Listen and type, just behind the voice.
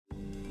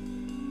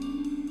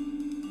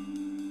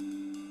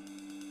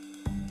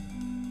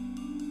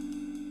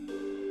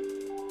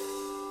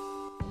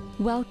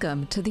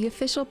Welcome to the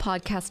official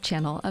podcast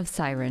channel of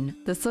Siren,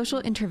 the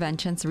Social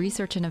Interventions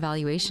Research and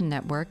Evaluation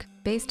Network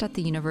based at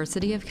the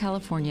University of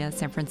California,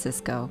 San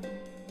Francisco.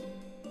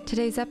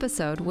 Today's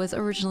episode was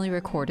originally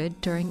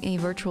recorded during a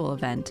virtual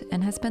event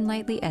and has been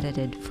lightly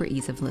edited for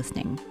ease of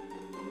listening.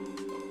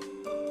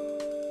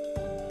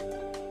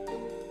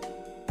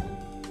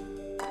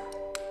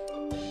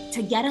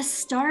 To get us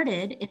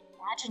started in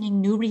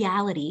imagining new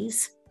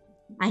realities,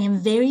 I am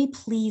very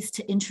pleased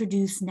to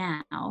introduce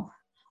now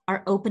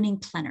our opening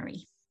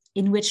plenary,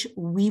 in which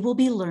we will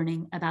be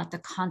learning about the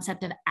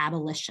concept of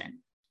abolition.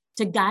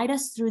 To guide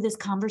us through this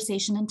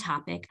conversation and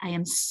topic, I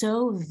am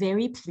so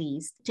very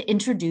pleased to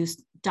introduce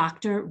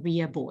Dr.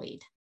 Rhea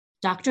Boyd.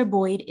 Dr.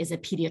 Boyd is a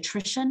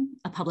pediatrician,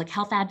 a public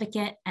health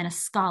advocate, and a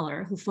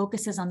scholar who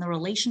focuses on the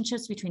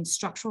relationships between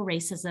structural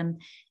racism,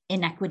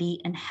 inequity,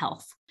 and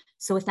health.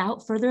 So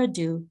without further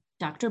ado,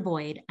 Dr.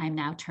 Boyd, I'm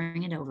now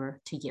turning it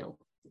over to you.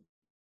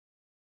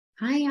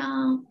 Hi,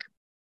 y'all.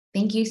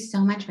 Thank you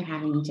so much for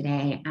having me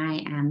today.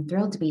 I am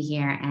thrilled to be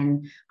here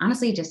and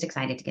honestly just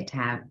excited to get to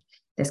have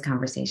this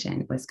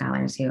conversation with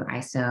scholars who I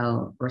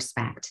so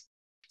respect.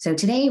 So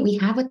today we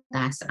have with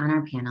us on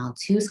our panel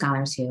two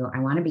scholars who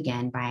I want to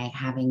begin by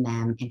having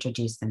them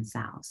introduce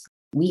themselves.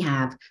 We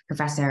have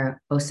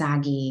Professor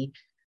Professor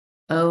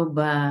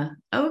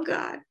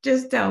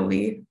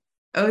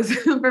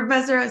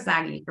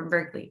Osagie from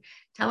Berkeley.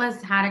 Tell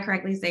us how to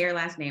correctly say your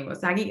last name.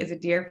 Osagie is a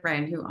dear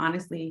friend who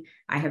honestly,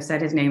 I have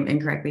said his name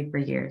incorrectly for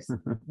years.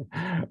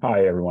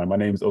 Hi, everyone. My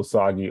name is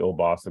Osagie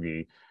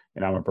Obasagi,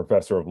 and I'm a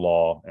professor of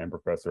law and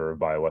professor of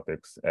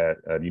bioethics at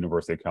the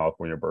University of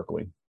California,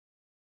 Berkeley.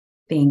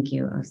 Thank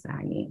you,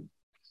 Osagie.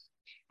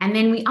 And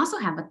then we also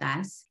have with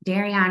us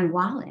Darian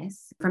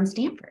Wallace from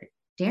Stanford.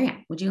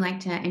 Darian, would you like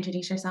to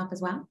introduce yourself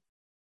as well?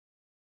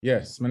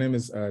 Yes, my name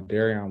is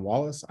Darian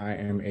Wallace. I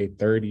am a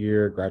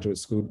third-year graduate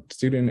school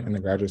student in the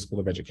Graduate School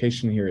of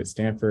Education here at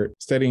Stanford,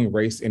 studying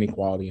race,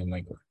 inequality, and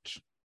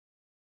language.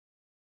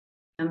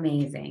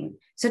 Amazing.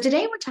 So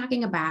today we're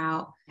talking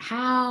about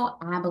how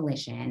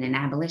abolition and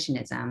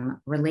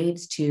abolitionism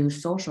relates to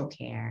social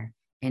care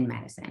in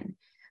medicine.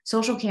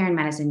 Social care in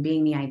medicine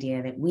being the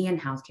idea that we in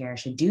healthcare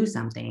should do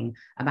something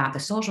about the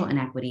social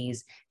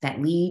inequities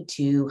that lead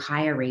to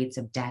higher rates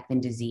of death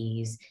and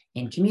disease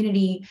in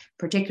community,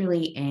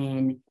 particularly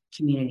in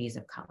communities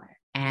of color,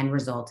 and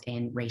result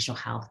in racial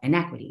health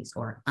inequities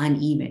or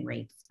uneven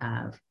rates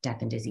of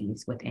death and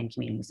disease within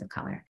communities of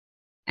color.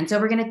 And so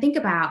we're going to think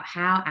about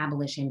how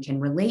abolition can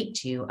relate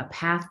to a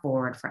path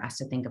forward for us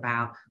to think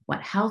about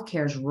what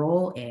healthcare's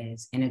role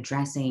is in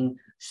addressing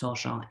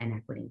social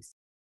inequities.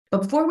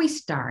 But before we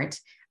start,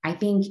 I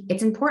think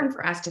it's important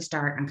for us to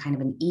start on kind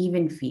of an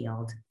even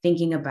field,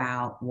 thinking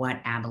about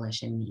what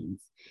abolition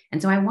means. And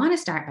so I want to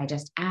start by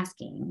just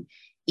asking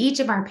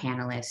each of our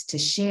panelists to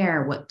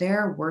share what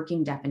their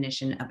working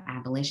definition of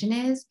abolition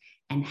is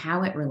and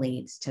how it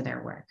relates to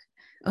their work.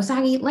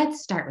 Osagie,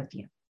 let's start with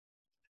you.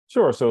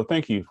 Sure. So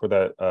thank you for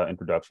that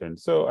introduction.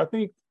 So I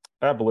think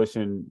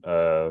abolition,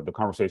 the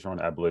conversation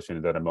on abolition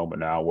is at a moment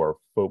now where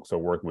folks are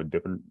working with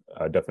different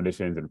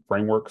definitions and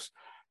frameworks.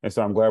 And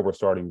so I'm glad we're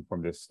starting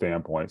from this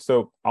standpoint.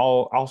 So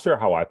I'll share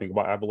how I think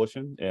about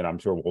abolition, and I'm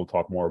sure we'll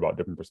talk more about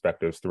different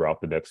perspectives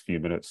throughout the next few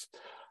minutes.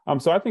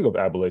 So I think of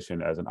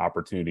abolition as an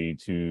opportunity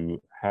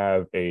to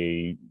have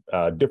a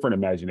different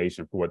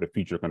imagination for what the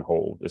future can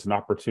hold. It's an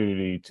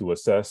opportunity to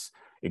assess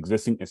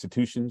existing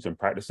institutions and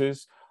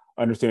practices,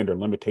 understand their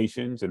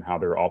limitations and how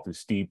they're often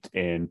steeped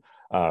in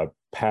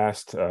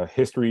past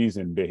histories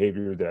and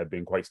behavior that have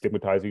been quite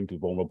stigmatizing to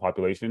vulnerable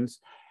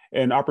populations,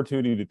 an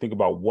opportunity to think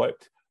about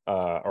what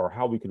or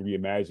how we can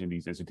reimagine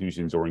these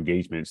institutions or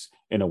engagements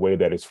in a way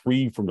that is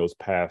free from those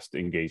past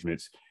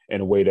engagements, in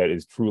a way that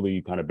is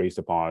truly kind of based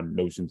upon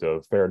notions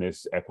of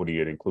fairness, equity,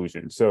 and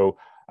inclusion. So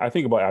I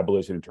think about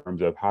abolition in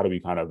terms of how do we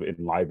kind of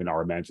enliven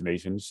our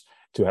imaginations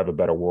to have a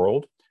better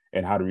world,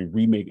 and how do we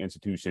remake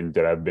institutions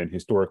that have been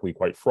historically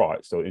quite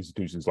fraught? So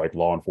institutions like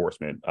law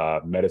enforcement,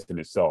 medicine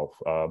itself,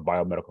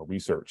 biomedical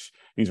research.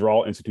 These are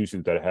all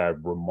institutions that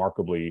have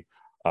remarkably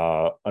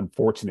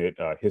unfortunate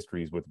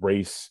histories with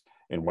race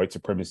and white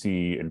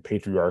supremacy and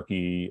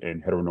patriarchy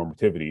and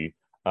heteronormativity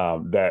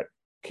that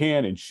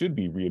can and should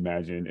be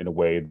reimagined in a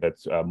way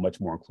that's much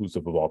more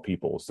inclusive of all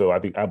people. So I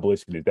think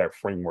abolition is that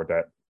framework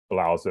that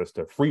allows us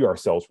to free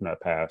ourselves from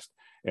that past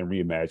and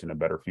reimagine a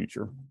better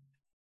future.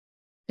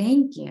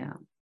 Thank you.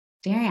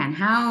 Darian,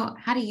 how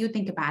do you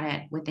think about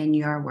it within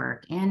your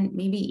work and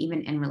maybe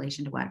even in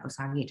relation to what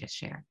Osagie just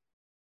shared?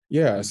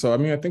 Yeah, so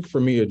I think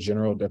for me, a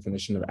general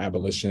definition of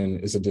abolition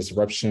is a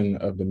disruption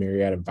of the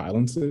myriad of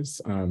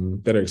violences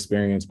that are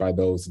experienced by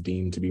those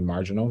deemed to be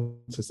marginal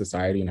to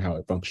society and how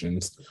it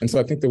functions. And so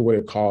I think that what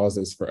it calls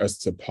is for us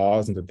to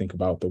pause and to think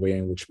about the way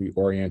in which we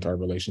orient our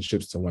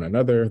relationships to one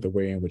another, the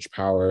way in which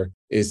power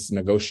is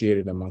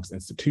negotiated amongst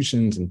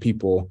institutions and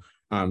people,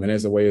 and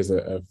as a way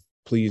of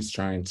please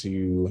trying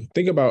to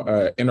think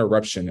about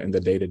interruption in the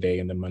day-to-day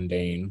and the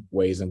mundane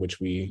ways in which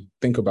we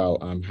think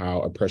about how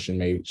oppression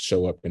may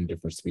show up in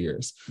different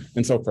spheres.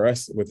 And so for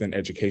us within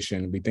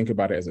education, we think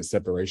about it as a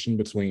separation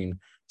between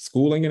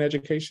schooling and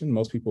education.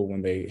 Most people,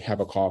 when they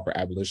have a call for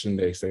abolition,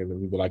 they say that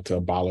we would like to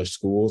abolish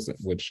schools,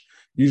 which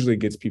usually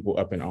gets people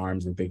up in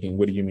arms and thinking,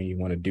 what do you mean you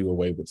want to do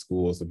away with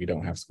schools if we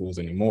don't have schools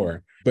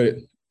anymore? But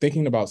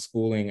thinking about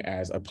schooling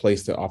as a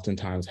place that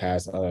oftentimes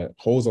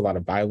holds a lot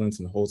of violence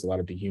and holds a lot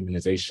of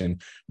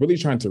dehumanization, really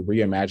trying to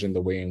reimagine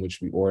the way in which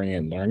we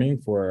orient learning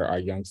for our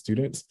young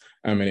students.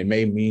 And it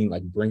may mean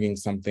like bringing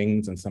some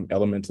things and some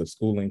elements of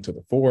schooling to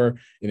the fore,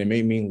 and it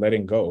may mean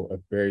letting go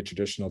of very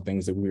traditional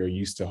things that we are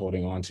used to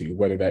holding on to,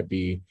 whether that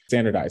be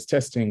standardized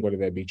testing, whether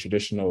that be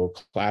traditional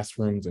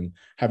classrooms and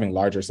having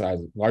larger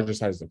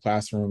sizes of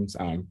classrooms,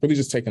 really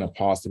just taking a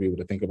pause to be able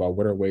to think about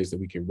what are ways that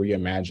we can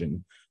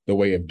reimagine the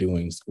way of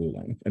doing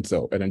schooling. And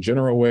so in a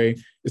general way,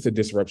 it's a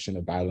disruption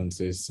of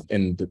violences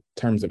in the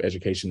terms of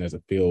education as a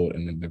field.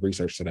 And in the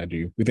research that I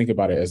do, we think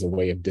about it as a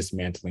way of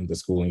dismantling the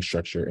schooling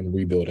structure and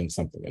rebuilding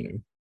something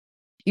anew.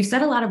 You've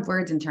said a lot of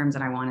words and terms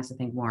that I want us to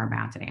think more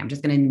about today. I'm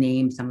just going to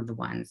name some of the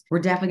ones. We're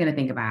definitely going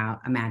to think about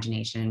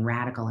imagination and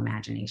radical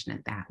imagination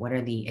at that. What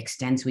are the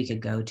extents we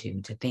could go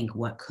to think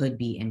what could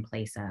be in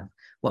place of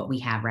what we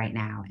have right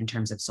now in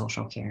terms of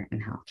social care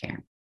and healthcare?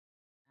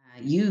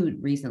 You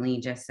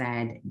recently just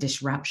said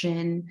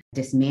disruption,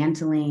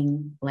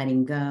 dismantling,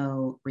 letting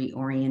go,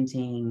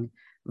 reorienting,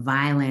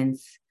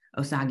 violence.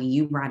 Osagie,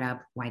 you brought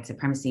up white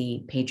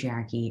supremacy,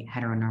 patriarchy,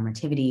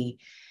 heteronormativity.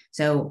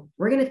 So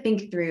we're going to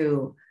think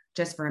through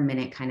just for a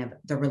minute, kind of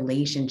the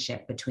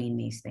relationship between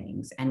these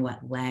things and what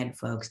led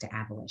folks to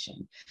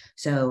abolition.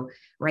 So,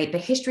 right, the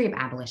history of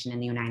abolition in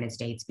the United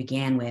States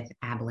began with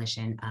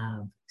abolition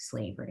of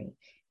slavery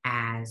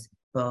as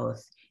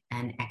both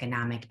an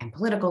economic and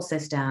political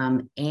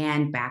system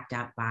and backed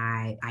up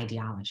by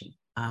ideology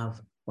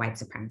of white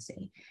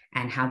supremacy,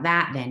 and how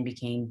that then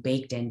became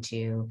baked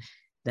into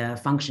the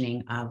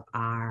functioning of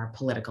our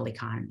political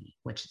economy,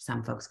 which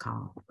some folks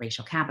call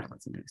racial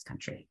capitalism in this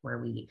country, where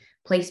we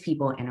place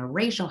people in a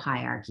racial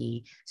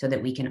hierarchy so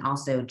that we can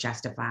also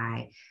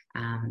justify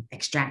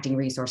extracting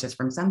resources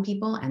from some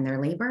people and their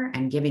labor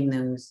and giving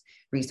those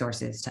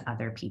resources to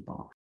other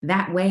people.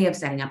 That way of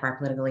setting up our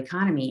political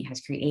economy has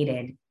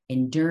created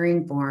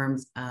enduring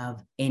forms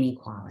of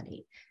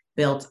inequality,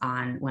 built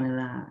on one of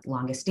the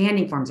longest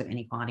standing forms of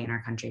inequality in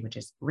our country, which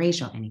is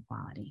racial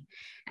inequality.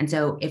 And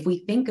so if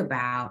we think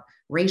about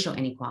racial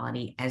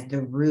inequality as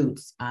the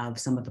roots of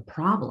some of the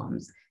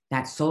problems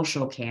that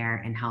social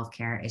care and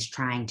healthcare is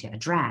trying to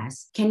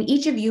address, can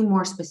each of you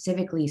more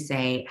specifically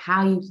say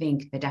how you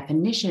think the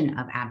definition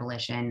of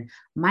abolition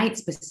might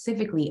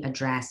specifically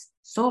address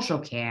social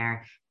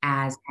care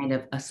as kind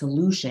of a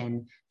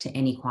solution to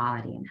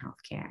inequality in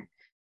healthcare?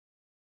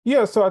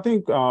 Yeah, so I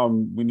think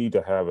we need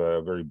to have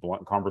a very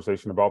blunt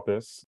conversation about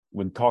this.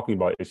 When talking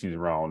about issues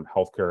around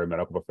healthcare and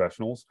medical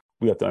professionals,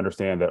 we have to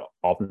understand that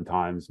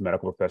oftentimes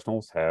medical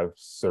professionals have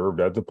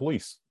served as the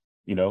police.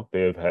 You know,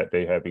 they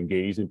have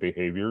engaged in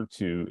behavior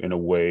to, in a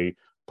way,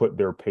 put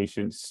their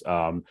patients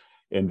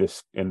in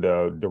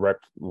the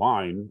direct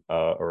line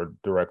or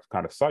direct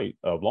kind of sight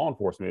of law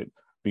enforcement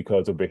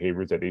because of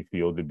behaviors that they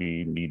feel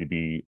need to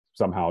be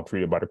somehow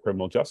treated by the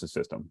criminal justice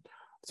system.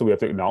 So we have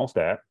to acknowledge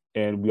that.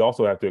 And we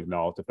also have to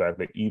acknowledge the fact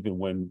that even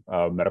when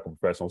medical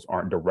professionals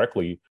aren't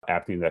directly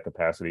acting in that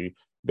capacity,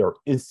 there are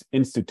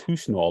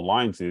institutional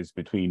alliances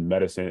between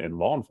medicine and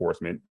law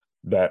enforcement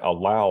that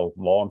allow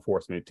law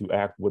enforcement to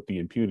act with the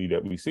impunity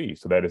that we see.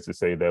 So that is to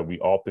say that we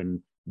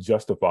often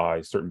justify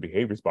certain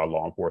behaviors by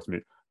law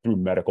enforcement through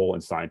medical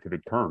and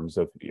scientific terms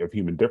of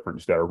human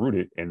difference that are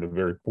rooted in the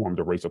very forms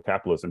of racial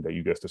capitalism that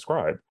you just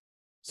described.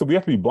 So we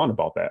have to be blunt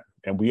about that.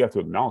 And we have to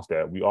acknowledge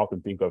that. We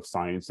often think of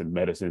science and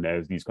medicine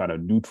as these kind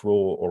of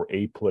neutral or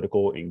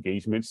apolitical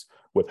engagements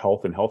with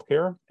health and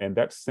healthcare. And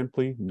that's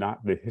simply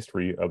not the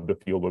history of the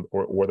field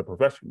or the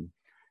profession.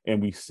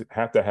 And we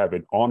have to have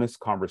an honest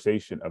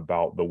conversation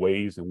about the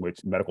ways in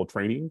which medical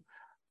training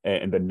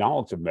and the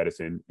knowledge of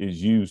medicine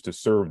is used to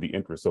serve the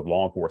interests of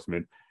law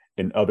enforcement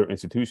and other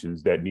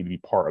institutions that need to be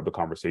part of the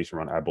conversation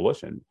around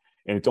abolition.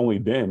 And it's only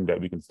then that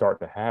we can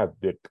start to have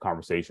the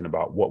conversation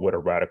about what would a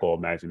radical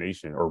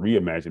imagination or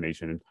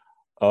reimagination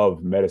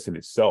of medicine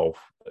itself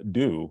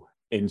do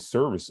in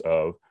service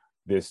of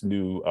this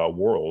new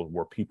world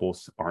where people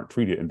aren't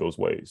treated in those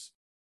ways.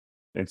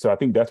 And so I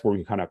think that's where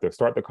we kind of have to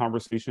start the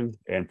conversation.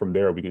 And from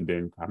there, we can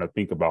then kind of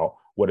think about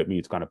what it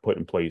means to kind of put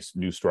in place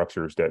new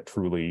structures that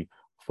truly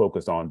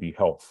focus on the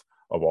health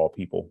of all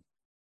people.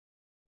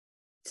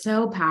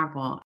 So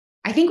powerful.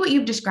 I think what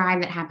you've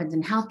described that happens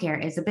in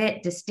healthcare is a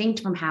bit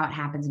distinct from how it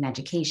happens in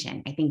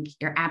education. I think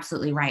you're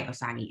absolutely right,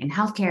 Osagie. In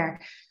healthcare,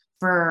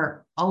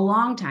 for a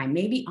long time,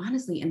 maybe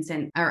honestly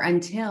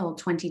until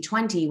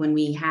 2020, when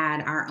we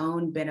had our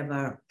own bit of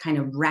a kind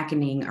of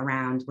reckoning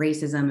around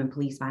racism and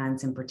police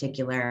violence in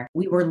particular,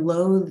 we were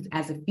loath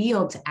as a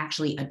field to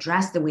actually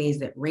address the ways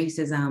that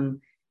racism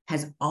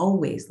has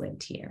always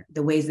lived here,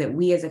 the ways that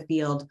we as a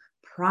field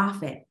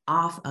profit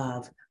off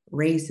of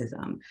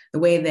racism, the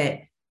way that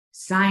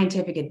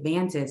scientific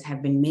advances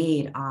have been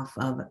made off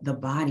of the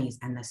bodies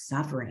and the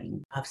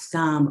suffering of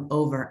some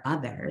over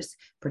others,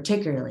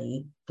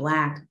 particularly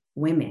Black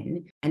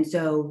women. And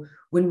so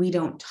when we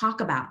don't talk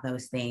about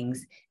those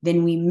things,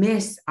 then we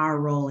miss our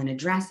role in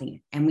addressing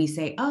it. And we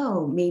say,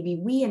 oh, maybe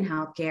we in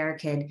healthcare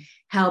could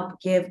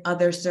help give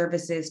other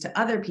services to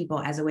other people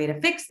as a way to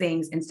fix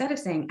things, instead of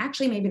saying,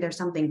 actually, maybe there's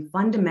something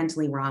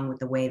fundamentally wrong with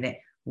the way that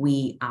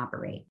we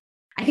operate.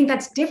 I think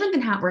that's different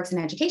than how it works in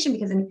education,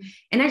 because in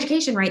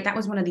education, right, that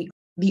was one of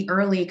the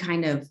early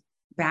kind of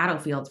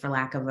battlefields, for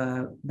lack of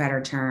a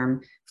better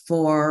term,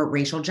 for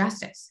racial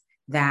justice,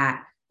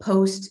 that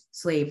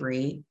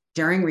post-slavery,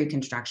 during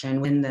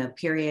Reconstruction, when the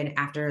period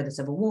after the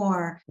Civil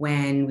War,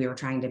 when we were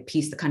trying to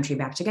piece the country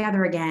back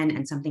together again,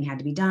 and something had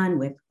to be done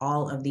with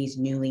all of these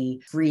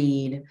newly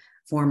freed,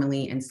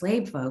 formerly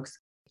enslaved folks,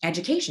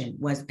 education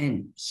was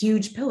a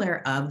huge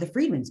pillar of the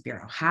Freedmen's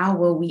Bureau. How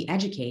will we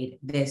educate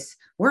this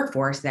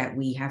workforce that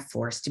we have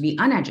forced to be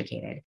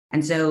uneducated?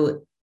 And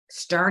so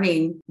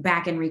starting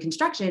back in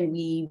Reconstruction,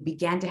 we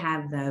began to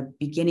have the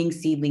beginning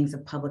seedlings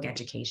of public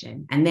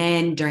education. And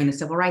then during the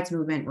Civil Rights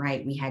Movement,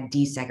 right, we had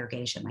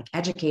desegregation. Like,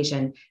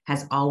 education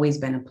has always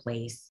been a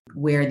place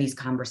where these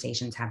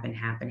conversations have been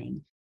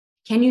happening.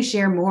 Can you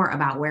share more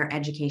about where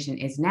education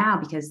is now?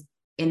 Because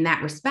in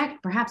that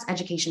respect, perhaps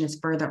education is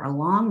further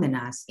along than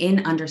us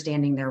in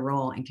understanding their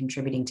role and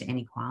contributing to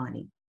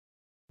inequality.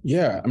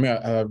 Yeah, I mean,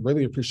 I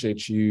really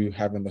appreciate you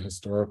having the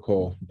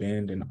historical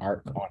bend and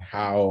arc on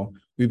how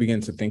we begin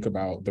to think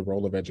about the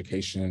role of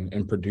education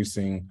in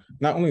producing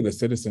not only the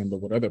citizen, but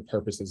what other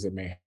purposes it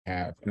may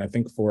have. And I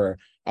think for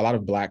a lot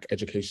of Black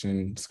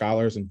education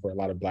scholars and for a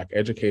lot of Black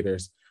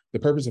educators, the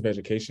purpose of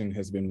education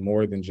has been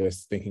more than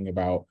just thinking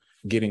about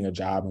getting a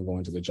job and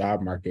going to the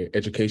job market.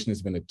 Education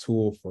has been a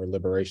tool for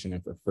liberation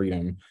and for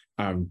freedom.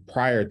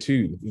 Prior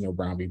to,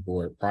 Brown v.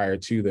 Board, prior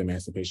to the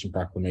Emancipation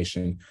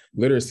Proclamation,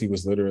 literacy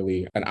was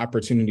literally an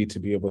opportunity to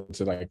be able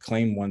to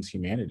claim one's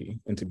humanity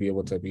and to be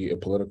able to be a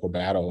political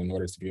battle in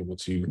order to be able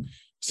to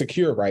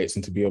secure rights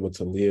and to be able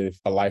to live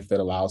a life that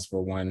allows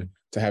for one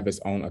to have its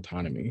own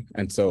autonomy.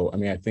 And so,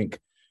 I think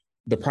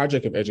the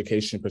project of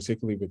education,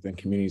 particularly within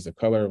communities of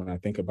color, when I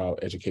think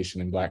about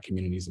education in Black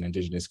communities and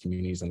Indigenous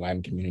communities and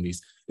Latin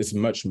communities, it's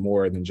much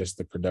more than just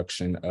the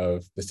production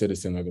of the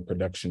citizen or the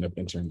production of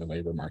entering the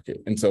labor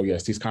market. And so,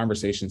 yes, these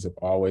conversations have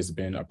always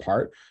been a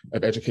part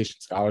of education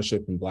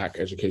scholarship and Black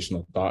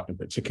educational thought in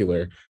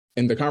particular.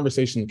 And the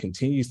conversation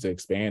continues to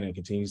expand and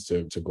continues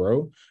to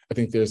grow. I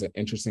think there's an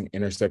interesting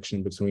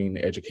intersection between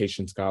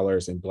education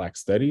scholars and Black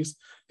studies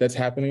that's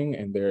happening.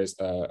 And there's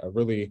a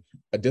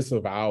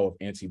disavowal of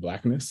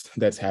anti-Blackness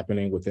that's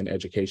happening within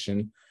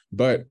education.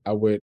 But I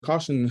would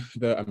caution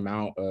the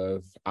amount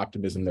of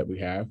optimism that we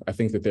have. I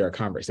think that there are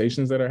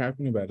conversations that are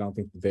happening, but I don't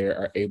think that they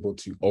are able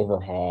to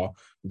overhaul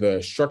the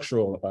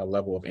structural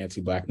level of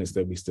anti-Blackness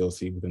that we still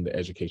see within the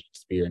education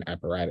sphere and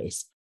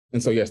apparatus.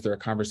 And so, yes, there are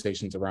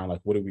conversations around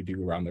what do we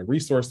do around the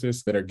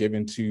resources that are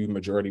given to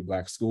majority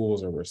Black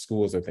schools or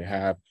schools that they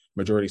have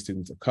majority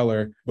students of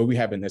color, but we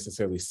haven't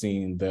necessarily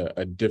seen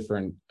a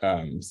different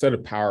set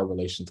of power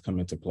relations come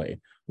into play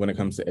when it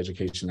comes to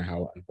education and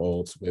how it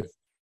unfolds with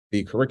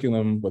the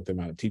curriculum, with the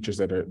amount of teachers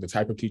the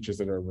type of teachers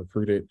that are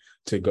recruited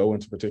to go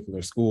into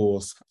particular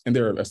schools. And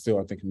there are still,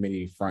 I think,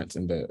 many fronts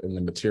in the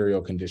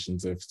material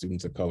conditions of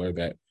students of color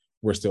that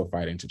we're still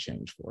fighting to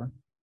change for.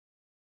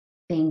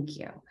 Thank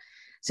you.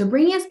 So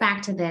bringing us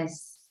back to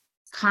this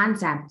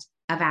concept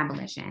of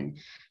abolition,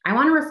 I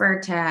want to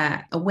refer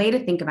to a way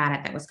to think about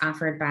it that was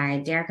offered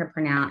by Derica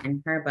Purnell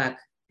in her book,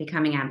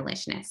 Becoming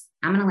Abolitionists.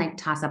 I'm going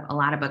to toss up a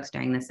lot of books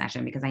during this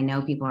session because I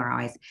know people are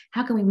always,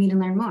 how can we read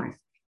and learn more?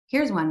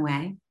 Here's one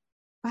way,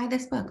 buy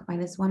this book by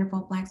this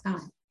wonderful Black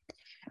scholar.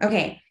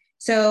 Okay,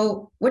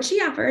 so what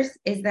she offers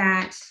is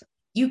that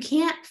you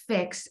can't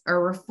fix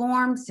or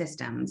reform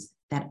systems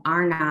that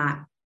are not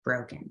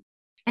broken.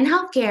 In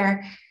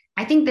healthcare,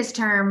 I think this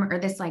term or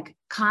this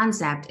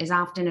concept is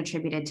often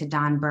attributed to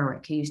Don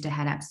Berwick, who used to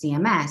head up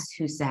CMS,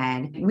 who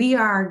said, we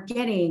are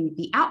getting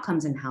the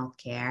outcomes in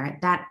healthcare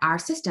that our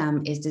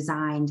system is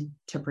designed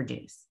to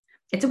produce.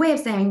 It's a way of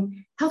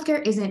saying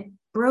healthcare isn't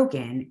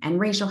broken and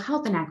racial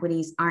health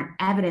inequities aren't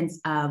evidence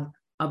of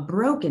a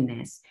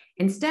brokenness.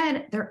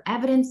 Instead, they're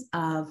evidence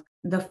of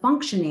the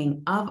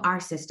functioning of our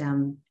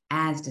system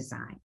as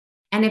designed.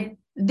 And if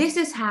this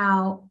is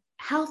how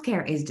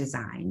healthcare is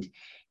designed,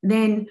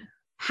 then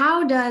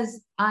how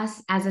does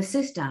us as a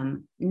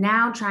system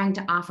now trying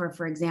to offer,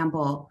 for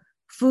example,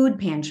 food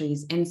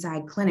pantries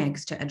inside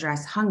clinics to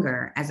address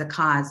hunger as a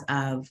cause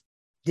of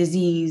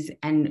disease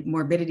and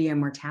morbidity and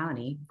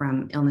mortality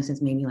from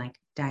illnesses maybe like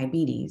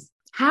diabetes,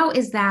 how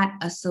is that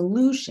a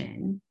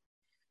solution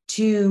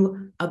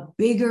to a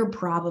bigger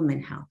problem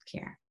in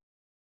healthcare?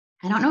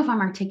 I don't know if I'm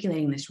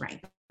articulating this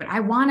right, but I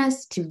want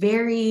us to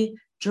very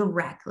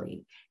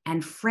directly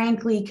and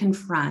frankly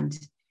confront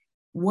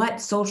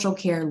what social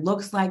care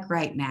looks like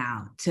right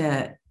now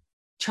to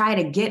try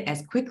to get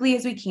as quickly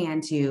as we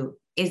can to,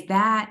 is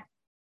that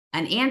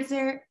an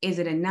answer? Is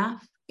it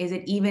enough? Is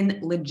it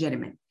even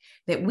legitimate?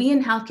 that we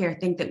in healthcare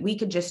think that we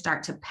could just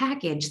start to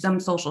package some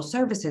social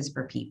services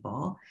for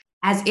people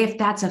as if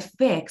that's a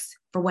fix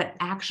for what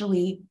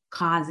actually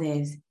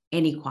causes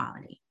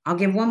inequality. I'll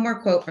give one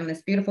more quote from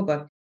this beautiful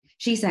book.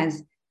 She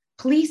says,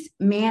 police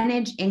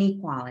manage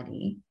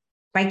inequality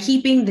by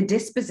keeping the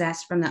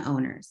dispossessed from the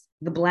owners,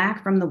 the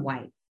Black from the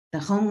white, the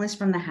homeless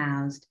from the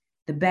housed,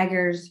 the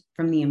beggars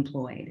from the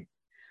employed.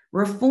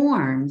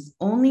 Reforms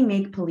only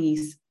make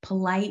police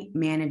polite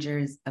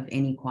managers of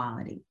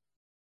inequality.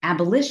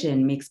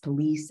 Abolition makes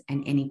police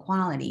and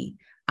inequality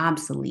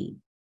obsolete.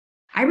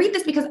 I read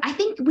this because I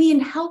think we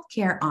in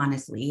healthcare,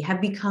 honestly,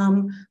 have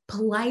become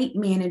polite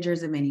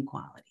managers of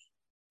inequality.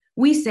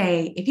 We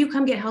say, if you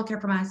come get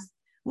healthcare from us,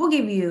 we'll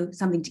give you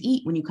something to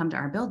eat when you come to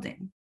our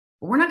building.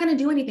 But we're not going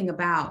to do anything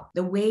about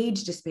the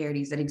wage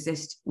disparities that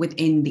exist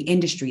within the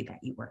industry that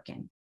you work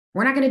in.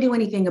 We're not going to do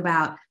anything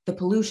about the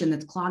pollution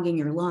that's clogging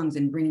your lungs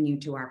and bringing you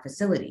to our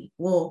facility.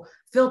 We'll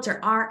filter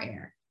our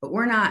air, but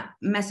we're not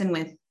messing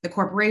with the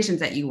corporations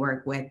that you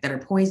work with that are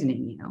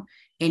poisoning you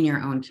in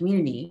your own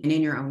community and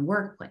in your own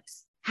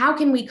workplace. How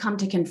can we come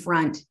to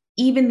confront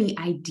even the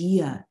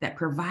idea that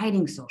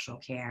providing social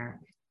care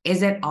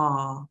is at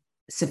all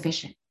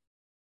sufficient?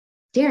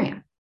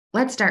 Darian,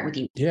 let's start with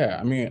you. Yeah,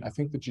 I mean, I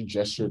think that you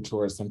gestured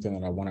towards something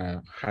that I want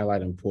to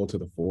highlight and pull to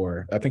the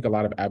fore. I think a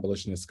lot of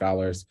abolitionist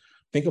scholars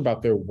think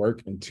about their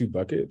work in two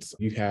buckets.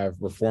 You have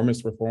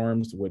reformist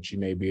reforms, which you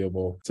may be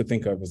able to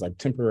think of as like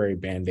temporary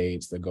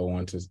band-aids that go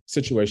on to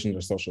situations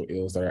or social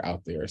ills that are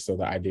out there. So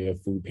the idea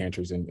of food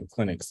pantries and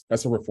clinics,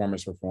 that's a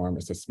reformist reform.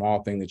 It's a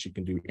small thing that you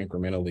can do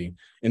incrementally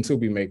until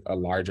we make a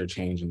larger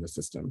change in the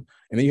system.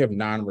 And then you have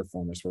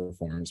non-reformist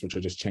reforms, which are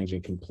just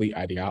changing complete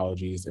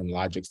ideologies and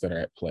logics that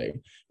are at play.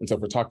 And so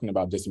if we're talking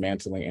about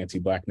dismantling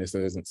anti-Blackness,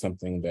 that isn't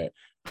something that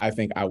I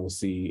think I will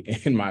see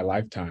in my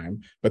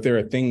lifetime, but there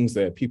are things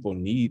that people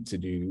need to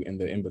do in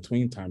the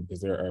in-between time because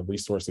there are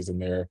resources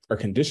and there are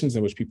conditions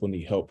in which people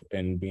need help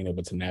in being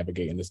able to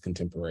navigate in this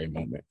contemporary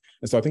moment.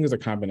 And so I think it's a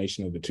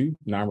combination of the two,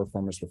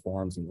 non-reformist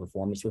reforms and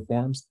reformist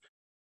reforms.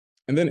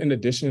 And then in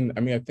addition, I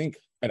mean, I think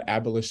an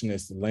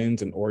abolitionist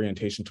lens and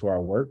orientation to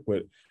our work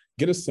would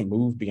get us to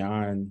move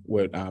beyond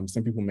what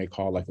some people may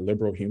call like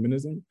liberal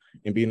humanism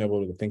and being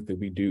able to think that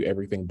we do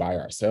everything by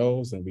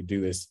ourselves and we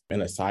do this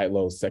in a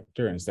siloed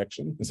sector and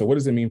section. And so what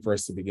does it mean for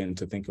us to begin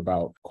to think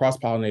about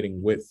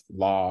cross-pollinating with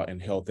law and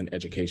health and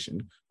education?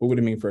 What would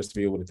it mean for us to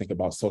be able to think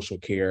about social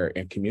care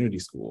and community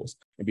schools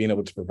and being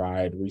able to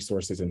provide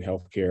resources in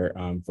healthcare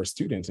for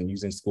students and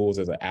using schools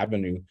as an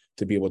avenue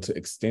to be able to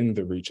extend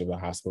the reach of the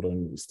hospital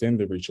and extend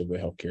the reach of the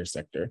healthcare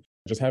sector?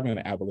 Just having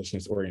an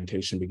abolitionist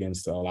orientation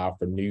begins to allow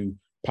for new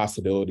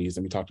possibilities.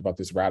 And we talked about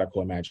this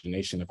radical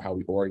imagination of how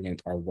we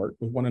orient our work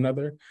with one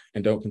another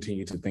and don't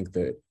continue to think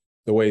that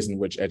the ways in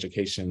which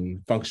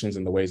education functions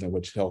and the ways in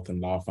which health and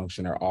law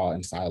function are all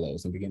in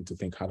silos, and begin to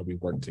think, how do we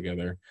work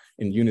together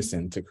in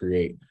unison to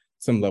create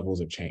some levels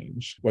of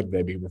change, whether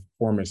they be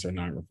reformist or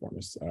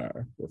non-reformist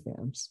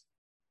reforms.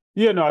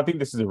 Yeah, no, I think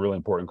this is a really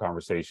important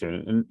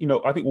conversation. And,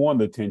 I think one of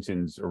the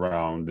tensions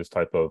around this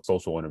type of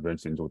social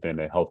interventions within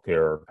a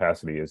healthcare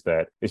capacity is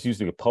that it's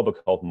using a public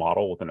health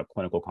model within a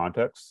clinical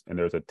context. And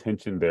there's a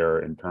tension there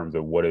in terms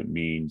of what it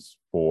means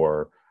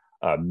for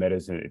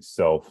medicine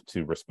itself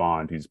to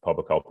respond to these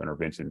public health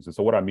interventions. And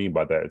so what I mean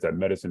by that is that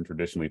medicine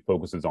traditionally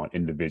focuses on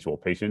individual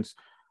patients,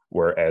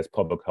 whereas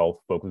public health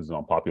focuses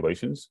on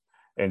populations.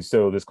 And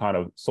so this kind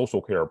of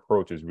social care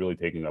approach is really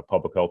taking a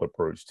public health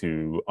approach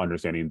to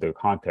understanding the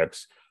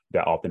context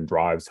that often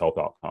drives health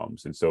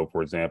outcomes. And so,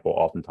 for example,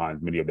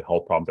 oftentimes many of the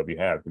health problems that we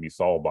have can be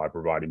solved by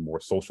providing more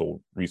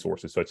social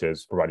resources, such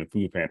as providing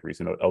food pantries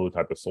and other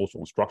type of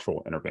social and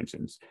structural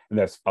interventions. And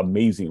that's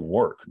amazing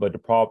work. But the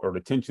problem or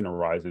the tension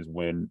arises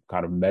when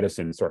kind of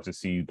medicine starts to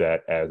see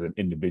that as an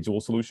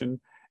individual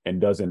solution and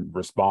doesn't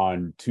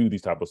respond to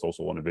these type of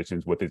social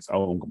interventions with its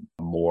own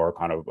more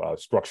kind of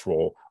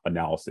structural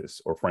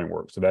analysis or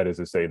framework. So that is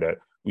to say that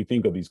we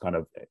think of these kind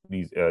of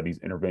these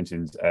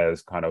interventions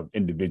as kind of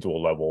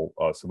individual level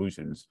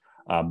solutions,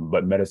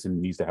 but medicine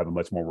needs to have a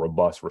much more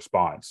robust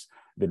response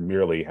than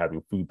merely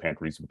having food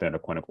pantries within a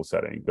clinical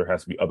setting. There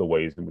has to be other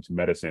ways in which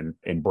medicine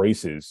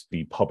embraces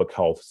the public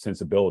health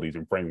sensibilities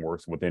and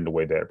frameworks within the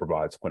way that it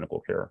provides clinical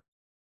care.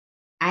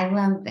 I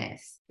love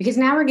this because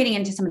now we're getting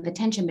into some of the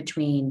tension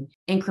between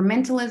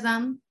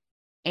incrementalism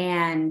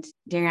and,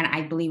 Darren,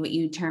 I believe what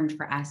you termed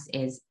for us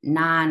is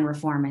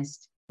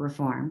non-reformist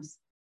reforms.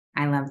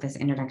 I love this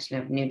introduction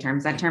of new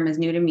terms. That term is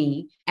new to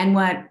me. And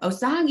what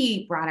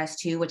Osagie brought us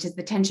to, which is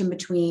the tension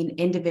between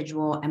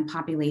individual and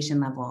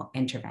population level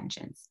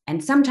interventions.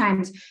 And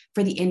sometimes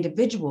for the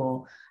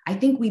individual, I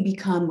think we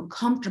become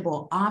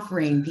comfortable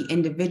offering the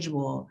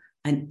individual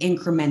an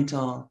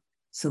incremental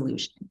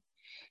solution.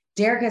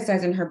 Derica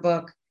says in her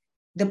book,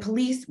 the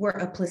police were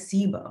a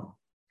placebo.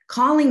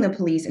 Calling the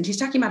police, and she's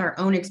talking about her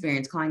own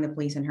experience calling the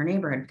police in her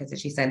neighborhood, because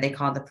as she said, they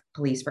called the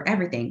police for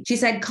everything. She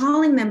said,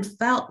 calling them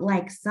felt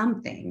like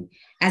something,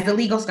 as the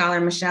legal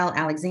scholar Michelle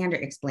Alexander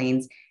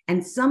explains,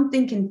 and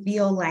something can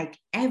feel like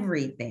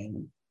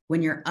everything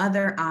when your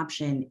other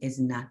option is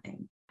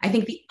nothing. I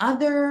think the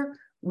other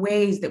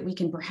ways that we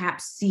can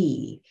perhaps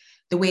see,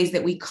 the ways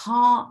that we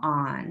call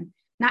on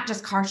not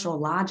just carceral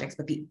logics,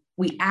 but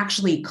we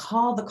actually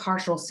call the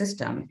carceral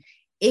system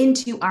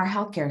into our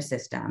healthcare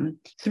system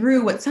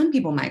through what some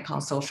people might call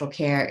social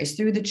care is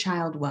through the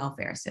child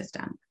welfare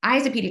system. I,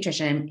 as a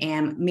pediatrician,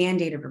 am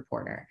mandated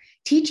reporter.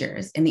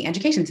 Teachers in the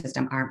education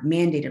system are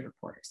mandated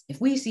reporters. If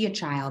we see a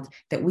child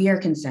that we are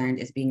concerned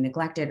is being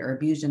neglected or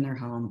abused in their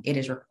home, it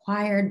is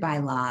required by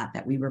law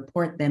that we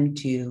report them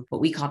to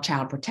what we call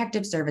child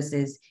protective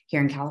services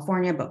here in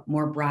California, but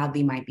more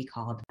broadly might be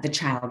called the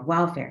child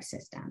welfare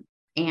system.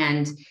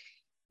 And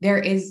there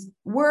is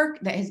work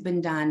that has been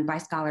done by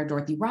scholar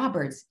Dorothy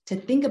Roberts to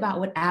think about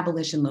what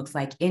abolition looks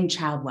like in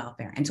child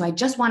welfare. And so I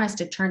just want us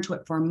to turn to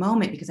it for a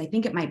moment because I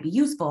think it might be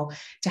useful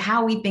to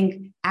how we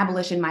think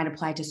abolition might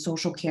apply to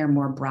social care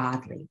more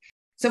broadly.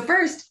 So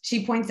first,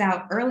 she points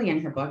out early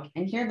in her book,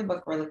 and here the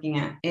book we're looking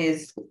at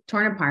is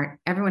Torn Apart.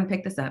 Everyone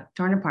pick this up.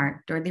 Torn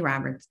Apart, Dorothy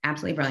Roberts,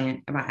 absolutely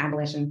brilliant, about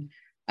abolition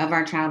of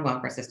our child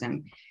welfare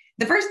system.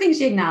 The first thing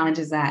she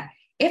acknowledges is that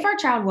if our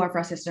child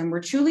welfare system were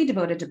truly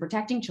devoted to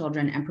protecting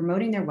children and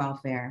promoting their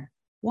welfare,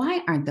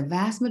 why aren't the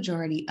vast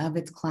majority of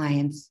its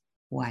clients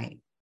white?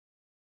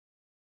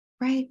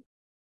 Right?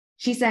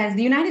 She says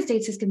the United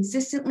States has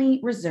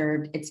consistently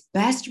reserved its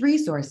best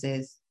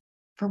resources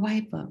for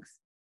white folks.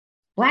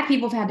 Black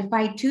people have had to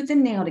fight tooth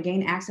and nail to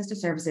gain access to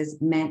services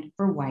meant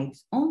for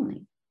whites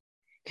only.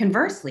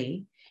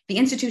 Conversely, the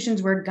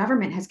institutions where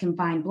government has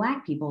confined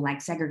Black people, like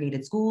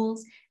segregated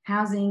schools,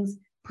 housings,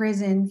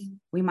 prisons,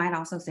 we might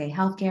also say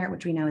healthcare,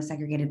 which we know is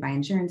segregated by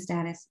insurance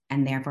status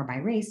and therefore by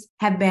race,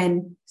 have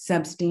been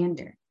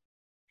substandard.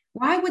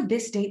 Why would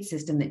this state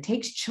system that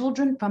takes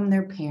children from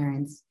their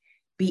parents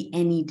be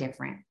any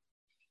different?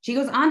 She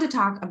goes on to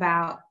talk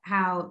about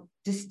how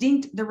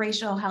distinct the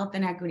racial health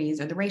inequities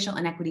or the racial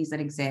inequities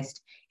that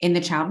exist in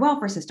the child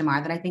welfare system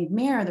are that I think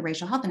mirror the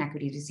racial health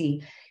inequities you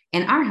see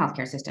in our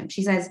healthcare system.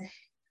 She says,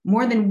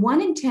 more than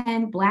 1 in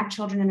 10 Black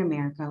children in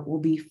America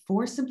will be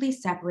forcibly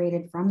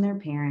separated from their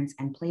parents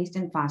and placed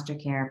in foster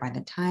care by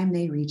the time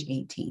they reach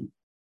 18.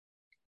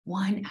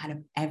 1 out of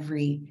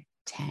every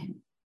 10.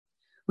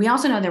 We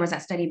also know there was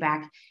that study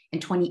back in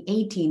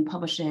 2018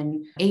 published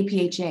in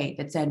APHA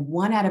that said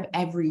 1 out of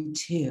every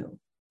 2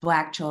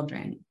 Black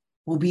children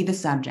will be the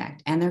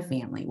subject, and their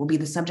family will be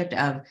the subject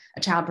of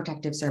a Child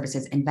Protective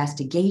Services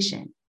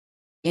investigation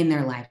in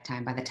their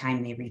lifetime by the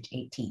time they reach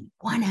 18.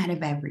 1 out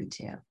of every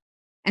 2.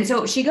 And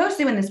so she goes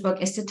through in this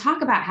book is to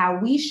talk about how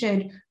we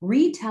should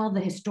retell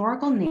the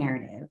historical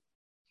narrative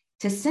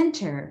to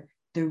center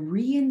the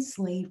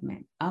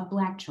re-enslavement of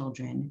Black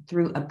children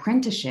through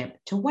apprenticeship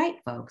to white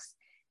folks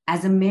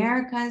as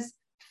America's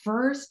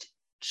first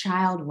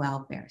child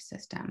welfare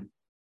system.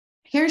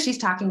 Here she's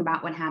talking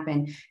about what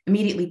happened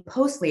immediately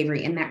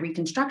post-slavery in that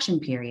Reconstruction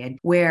period,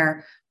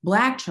 where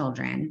Black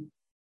children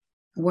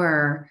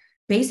were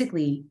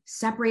basically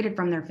separated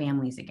from their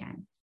families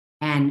again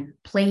and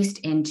placed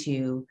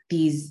into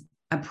these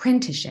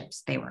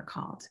apprenticeships, they were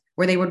called,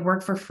 where they would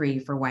work for free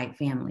for white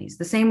families,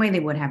 the same way they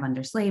would have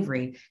under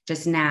slavery,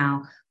 just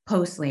now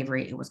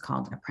post-slavery, it was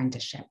called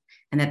apprenticeship.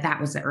 And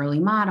that was the early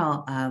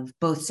model of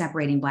both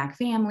separating Black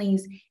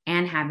families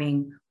and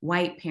having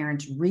white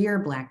parents rear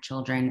Black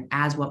children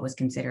as what was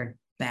considered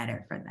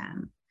better for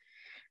them.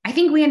 I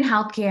think we in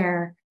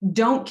healthcare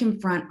don't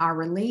confront our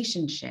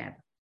relationship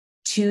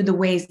to the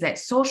ways that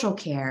social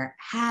care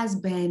has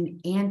been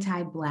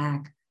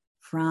anti-Black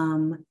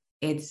from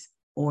its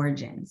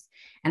origins.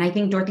 And I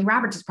think Dorothy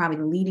Roberts is probably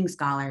the leading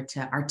scholar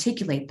to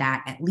articulate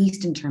that, at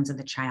least in terms of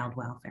the child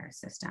welfare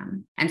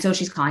system. And so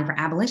she's calling for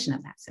abolition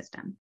of that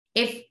system.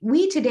 If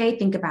we today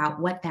think about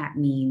what that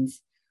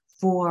means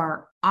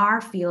for our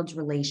field's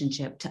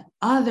relationship to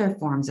other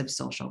forms of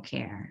social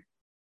care,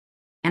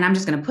 and I'm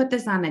just going to put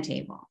this on the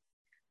table,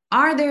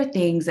 are there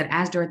things that,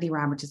 as Dorothy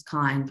Roberts is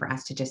calling for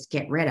us to just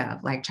get rid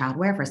of, like child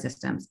welfare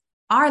systems,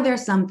 are there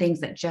some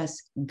things that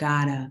just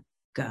gotta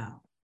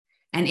go?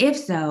 And if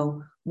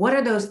so, what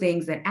are those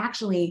things that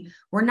actually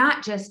we're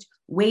not just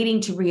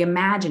waiting to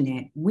reimagine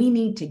it, we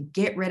need to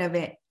get rid of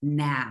it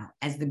now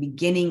as the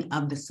beginning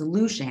of the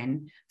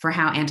solution for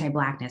how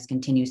anti-Blackness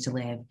continues to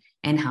live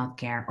in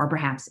healthcare or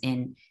perhaps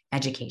in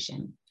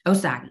education.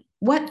 Osagi,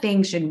 what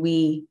things should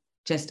we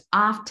just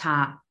off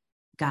top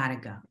gotta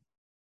go?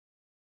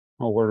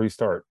 Well, where do we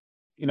start?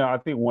 I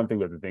think one thing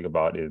we have to think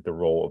about is the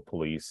role of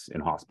police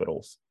in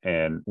hospitals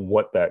and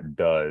what that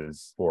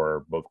does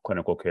for both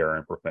clinical care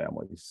and for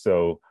families.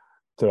 So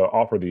to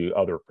offer the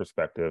other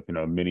perspective,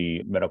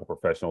 many medical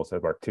professionals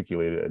have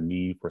articulated a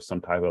need for some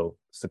type of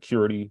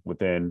security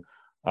within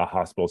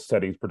hospital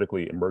settings,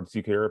 particularly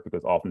emergency care,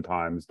 because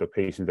oftentimes the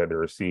patients that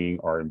they're seeing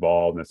are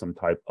involved in some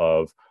type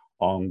of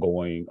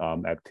ongoing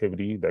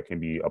activity that can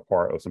be a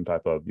part of some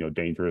type of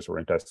dangerous or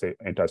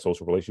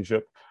antisocial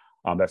relationship.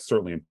 That's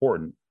certainly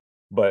important.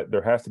 But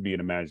there has to be an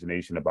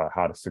imagination about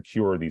how to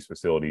secure these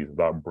facilities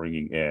without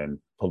bringing in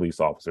police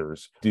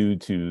officers due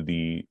to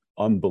the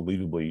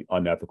unbelievably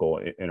unethical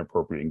and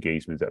inappropriate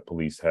engagements that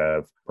police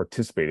have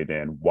participated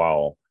in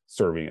while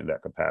serving in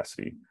that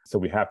capacity. So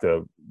we have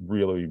to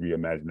really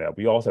reimagine that.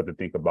 We also have to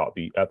think about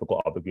the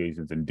ethical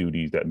obligations and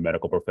duties that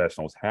medical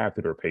professionals have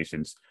to their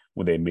patients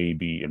when they may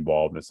be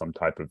involved in some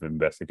type of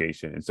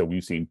investigation. And so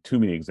we've seen too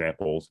many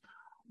examples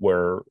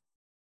where,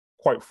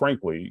 quite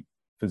frankly,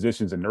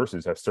 physicians and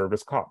nurses have served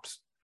as cops.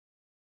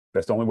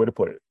 That's the only way to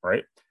put it,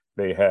 right?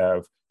 They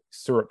have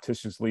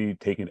surreptitiously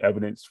taken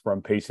evidence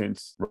from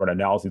patients, run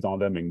analyses on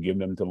them, and given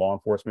them to law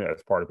enforcement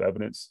as part of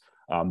evidence.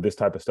 This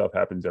type of stuff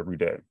happens every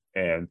day.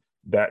 And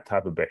that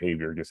type of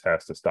behavior just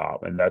has to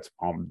stop. And that's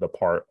the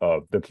part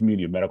of the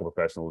community of medical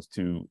professionals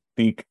to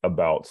think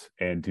about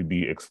and to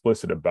be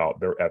explicit about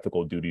their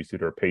ethical duties to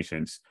their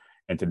patients,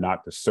 and to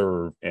not to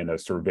serve in a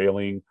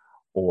surveilling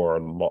or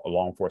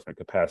law enforcement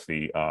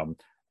capacity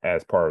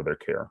as part of their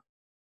care.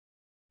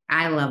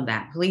 I love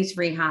that.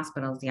 Police-free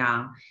hospitals,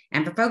 y'all.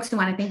 And for folks who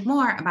want to think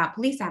more about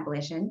police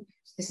abolition,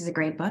 this is a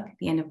great book,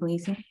 The End of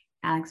Policing,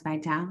 Alex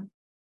Vitale.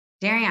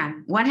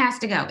 Darian, what has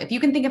to go? If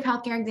you can think of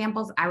healthcare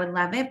examples, I would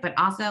love it, but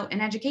also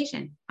in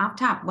education, off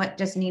top, what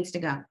just needs to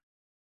go?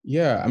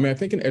 Yeah, I mean, I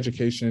think in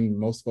education,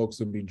 most folks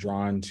would be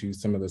drawn to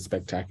some of the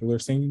spectacular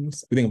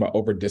scenes. We think about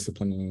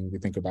over-disciplining, we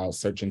think about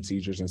search and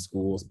seizures in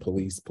schools,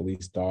 police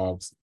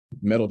dogs,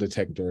 metal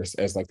detectors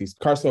as like these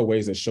carceral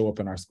ways that show up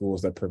in our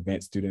schools that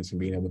prevent students from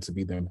being able to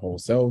be their whole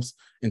selves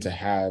and to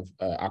have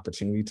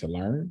opportunity to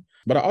learn.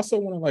 But I also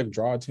want to like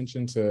draw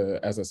attention to,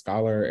 as a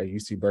scholar at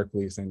UC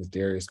Berkeley, his name is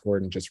Darius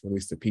Gordon, just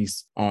released a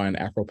piece on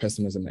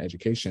Afro-pessimism in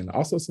education,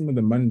 also some of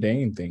the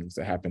mundane things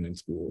that happen in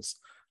schools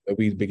that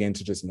we begin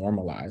to just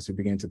normalize. We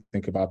begin to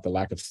think about the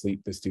lack of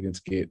sleep that students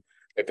get,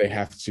 that they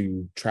have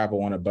to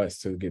travel on a bus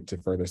to get to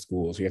further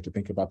schools. We have to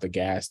think about the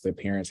gas that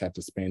parents have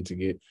to spend to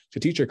get to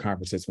teacher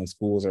conferences when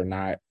schools are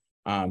not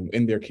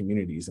in their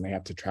communities and they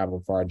have to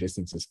travel far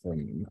distances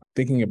from them.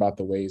 Thinking about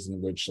the ways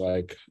in which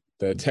like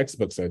the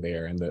textbooks are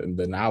there and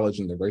the knowledge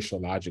and the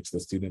racial logics that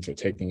students are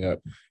taking up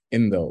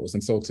in those.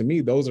 And so to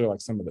me, those are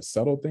like some of the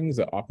subtle things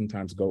that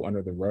oftentimes go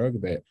under the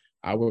rug that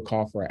I would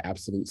call for an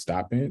absolute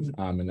stop in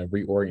and a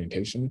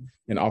reorientation.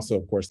 And also,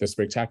 of course, the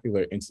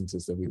spectacular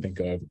instances that we think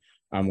of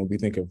when we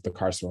think of the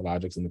carceral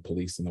logics and the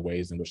police and the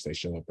ways in which they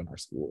show up in our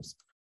schools.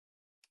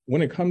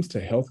 When it comes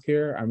to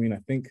healthcare, I mean, I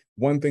think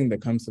one thing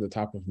that comes to the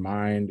top of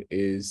mind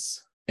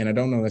is, and I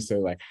don't know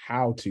necessarily like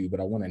how to, but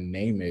I want to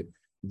name it,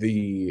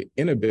 the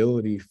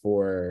inability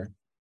for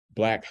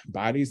Black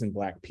bodies and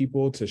Black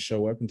people to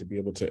show up and to be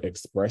able to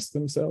express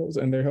themselves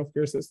in their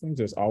healthcare systems.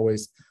 There's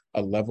always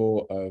a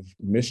level of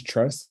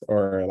mistrust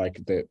or like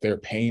their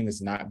pain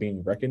is not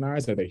being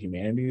recognized or their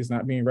humanity is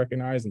not being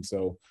recognized. And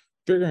so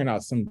figuring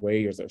out some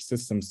ways or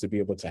systems to be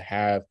able to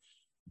have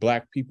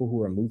Black people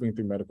who are moving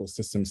through medical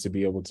systems to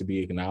be able to be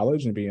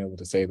acknowledged and being able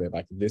to say that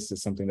like, this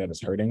is something that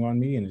is hurting on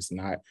me and it's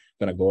not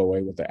going to go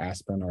away with the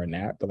aspirin or a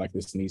nap, but like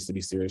this needs to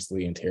be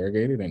seriously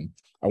interrogated. And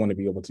I want to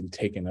be able to be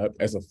taken up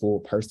as a full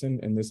person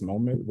in this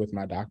moment with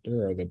my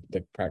doctor or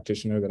the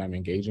practitioner that I'm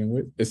engaging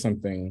with is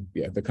something,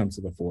 that comes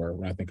to the fore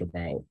when I think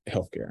about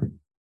healthcare.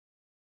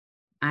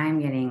 I'm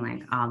getting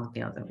like all the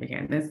feels over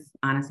here. This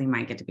honestly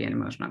might get to be an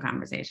emotional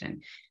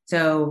conversation.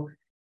 So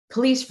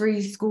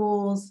police-free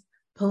schools,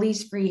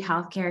 police-free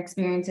healthcare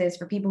experiences.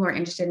 For people who are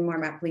interested in more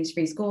about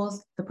police-free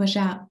schools, The Push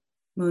Out,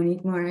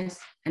 Monique Morris,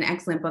 an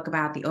excellent book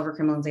about the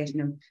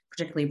overcriminalization of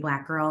particularly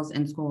Black girls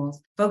in schools.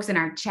 Folks in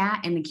our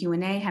chat and the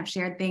Q&A have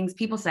shared things.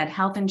 People said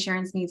health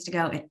insurance needs to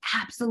go. It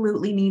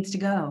absolutely needs to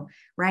go,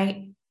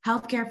 right?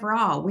 Healthcare for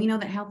all. We know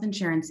that health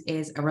insurance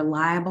is a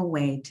reliable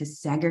way to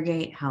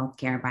segregate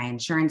healthcare by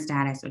insurance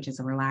status, which is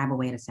a reliable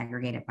way to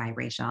segregate it by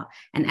racial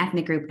and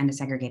ethnic group and to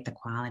segregate the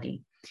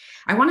quality.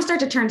 I want to start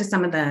to turn to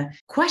some of the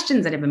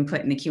questions that have been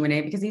put in the Q&A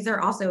because these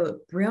are also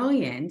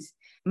brilliant.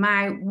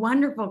 My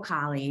wonderful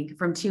colleague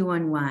from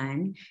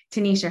 211,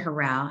 Tanisha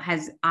Harrell,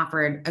 has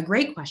offered a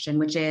great question,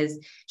 which is,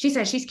 she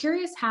says she's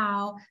curious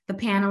how the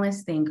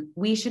panelists think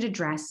we should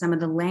address some of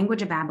the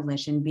language of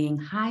abolition being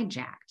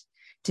hijacked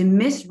to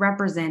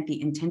misrepresent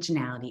the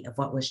intentionality of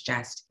what was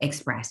just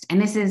expressed. And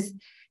this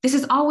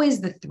is always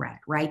the threat,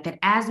 right? That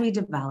as we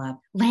develop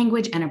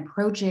language and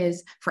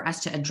approaches for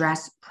us to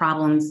address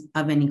problems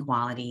of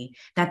inequality,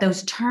 that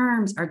those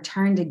terms are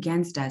turned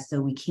against us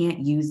so we can't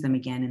use them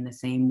again in the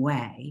same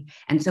way.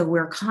 And so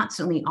we're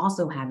constantly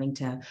also having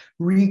to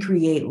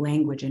recreate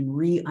language and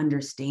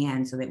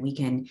re-understand so that we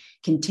can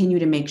continue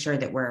to make sure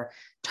that we're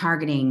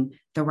targeting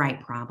the right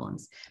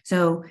problems.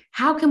 So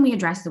how can we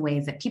address the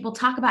ways that people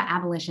talk about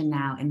abolition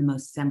now in the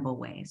most simple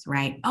ways,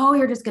 right? Oh,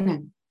 you're just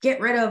gonna get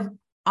rid of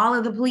all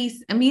of the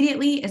police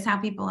immediately is how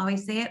people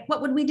always say it.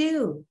 What would we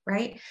do,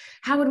 right?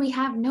 How would we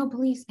have no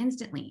police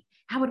instantly?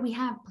 How would we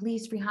have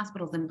police-free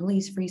hospitals and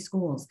police-free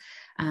schools?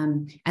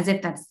 As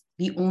if that's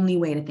the only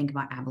way to think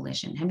about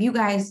abolition. Have you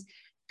guys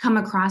come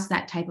across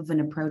that type of an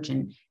approach,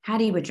 and how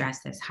do you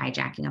address this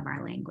hijacking of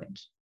our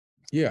language?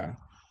 Yeah.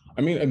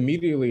 I mean,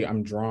 immediately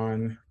I'm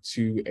drawn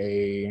to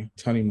a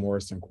Toni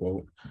Morrison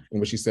quote in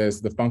which she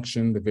says,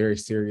 the very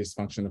serious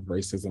function of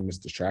racism is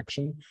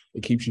distraction.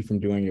 It keeps you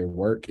from doing your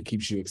work. It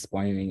keeps you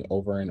explaining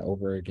over and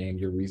over again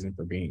your reason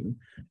for being.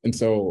 And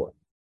so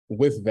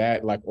with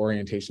that like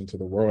orientation to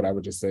the world, I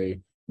would just say,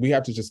 we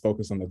have to just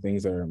focus on the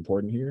things that are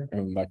important here.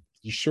 And like,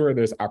 sure,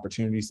 there's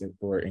opportunities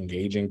for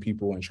engaging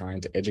people and trying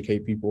to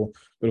educate people.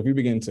 But if we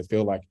begin to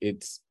feel like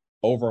it's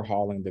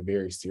overhauling the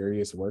very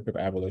serious work of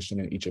abolition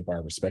in each of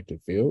our respective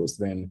fields,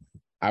 then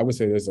I would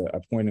say there's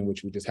a point in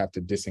which we just have to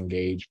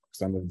disengage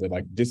some of the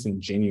like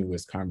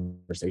disingenuous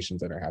conversations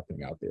that are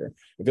happening out there.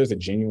 If there's a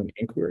genuine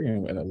inquiry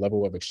and a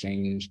level of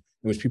exchange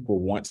in which people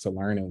want to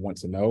learn and want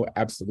to know,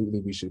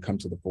 absolutely we should come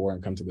to the fore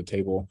and come to the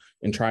table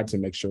and try to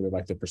make sure that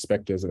like the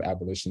perspectives of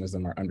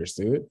abolitionism are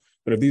understood.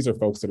 But if these are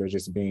folks that are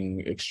just being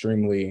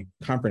extremely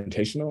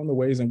confrontational in the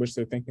ways in which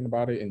they're thinking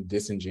about it and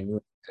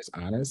disingenuous,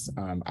 dishonest,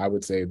 I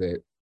would say that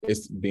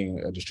it's being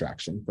a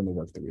distraction from the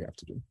work that we have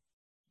to do.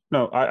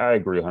 No, I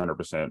agree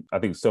 100%. I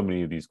think so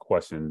many of these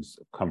questions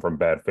come from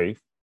bad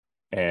faith.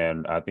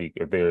 And I think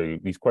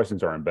if these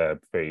questions are in bad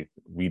faith,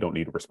 we don't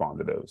need to respond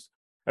to those.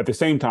 At the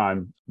same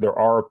time, there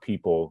are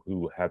people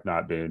who have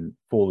not been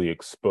fully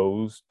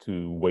exposed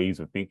to ways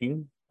of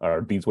thinking,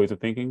 or these ways of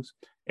thinking.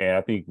 And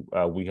I think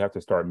we have to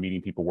start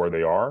meeting people where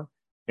they are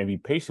and be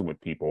patient with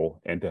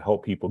people and to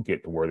help people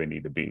get to where they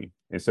need to be.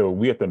 And so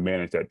we have to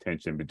manage that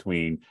tension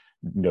between,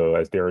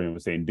 as Darian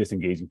was saying,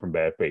 disengaging from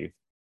bad faith,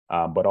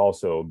 but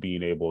also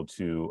being able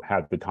to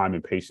have the time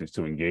and patience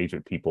to engage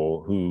with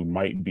people who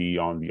might be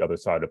on the other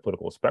side of the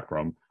political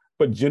spectrum,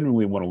 but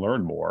genuinely want to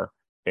learn more,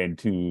 and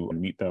to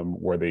meet them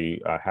where they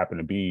happen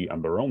to be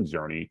on their own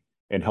journey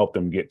and help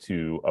them get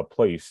to a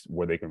place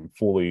where they can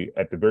fully,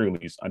 at the very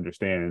least,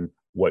 understand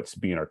what's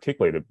being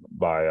articulated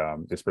by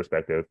this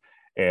perspective,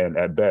 and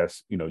at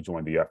best,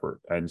 join the effort.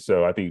 And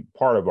so I think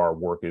part of our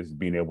work is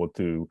being able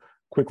to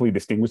quickly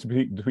distinguish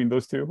between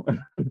those two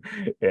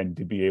and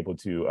to be able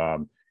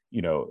to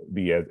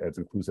be as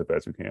inclusive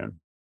as we can.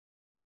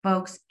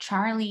 Folks,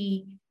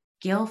 Charlie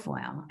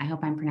Guilfoyle, I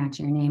hope I'm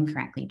pronouncing your name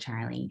correctly,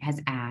 Charlie,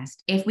 has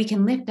asked if we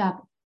can lift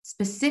up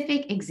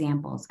specific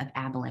examples of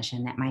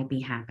abolition that might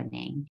be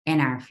happening in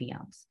our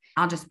fields.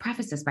 I'll just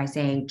preface this by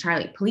saying,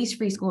 Charlie,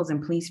 police-free schools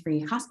and police-free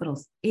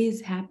hospitals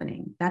is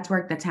happening. That's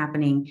work that's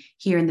happening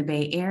here in the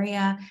Bay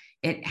Area.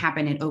 It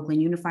happened in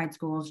Oakland Unified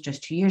Schools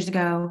just 2 years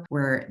ago,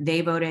 where they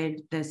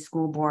voted the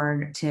school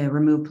board to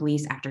remove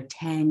police after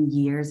 10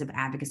 years of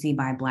advocacy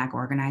by Black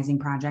Organizing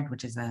Project,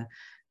 which is a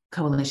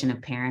coalition of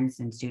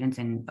parents and students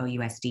in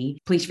OUSD.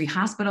 Police-free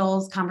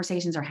hospitals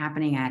conversations are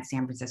happening at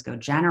San Francisco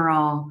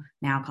General,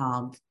 now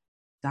called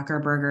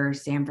Zuckerberger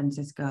San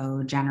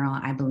Francisco General,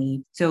 I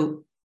believe.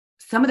 So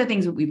some of the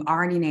things that we've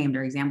already named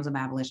are examples of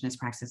abolitionist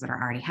practices that are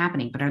already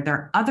happening, but are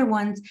there other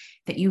ones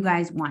that you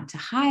guys want to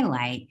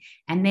highlight?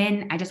 And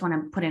then I just want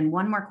to put in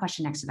one more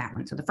question next to that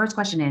one. So the first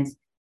question is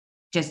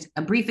just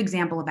a brief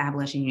example of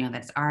abolition,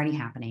 that's already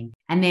happening.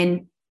 And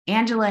then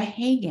Angela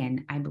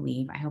Hagen, I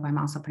believe, I hope I'm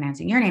also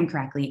pronouncing your name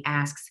correctly,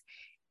 asks,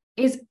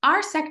 is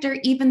our sector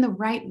even the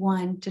right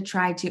one to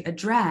try to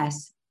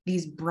address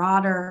these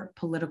broader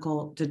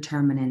political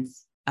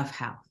determinants of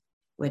health,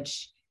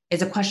 which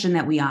is a question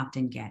that we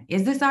often get.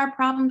 Is this our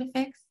problem to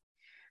fix?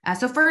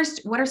 So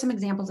first, what are some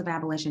examples of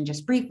abolition,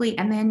 just briefly?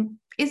 And then,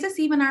 is this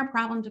even our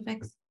problem to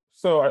fix?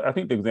 So I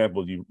think the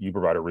examples you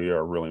provided, Rhea,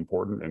 are really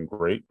important and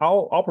great.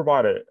 I'll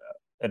provide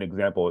an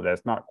example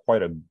that's not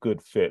quite a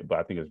good fit, but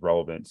I think is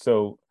relevant.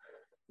 So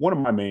one of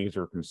my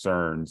major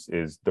concerns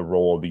is the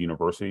role of the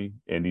university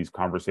in these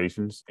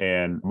conversations.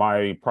 And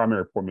my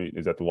primary appointment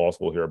is at the law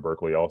school here at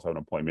Berkeley. I also have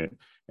an appointment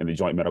in the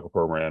joint medical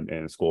program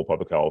and School of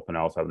Public Health, and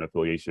I also have an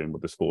affiliation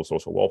with the School of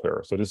Social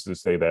Welfare. So this is to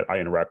say that I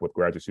interact with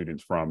graduate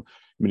students from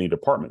many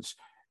departments.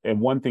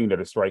 And one thing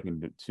that is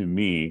striking to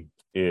me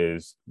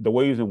is the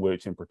ways in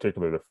which, in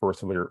particular, the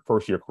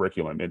first year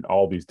curriculum in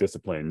all these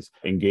disciplines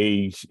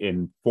engage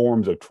in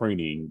forms of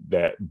training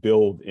that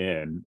build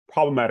in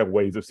problematic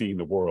ways of seeing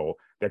the world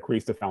that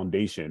creates the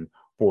foundation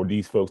for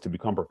these folks to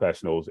become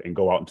professionals and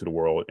go out into the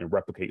world and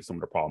replicate some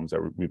of the problems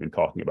that we've been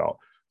talking about.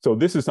 So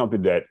this is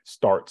something that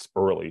starts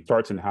early,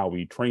 starts in how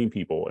we train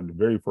people in the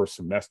very first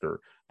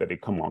semester that they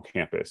come on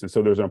campus. And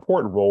so there's an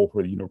important role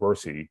for the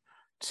university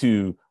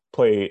to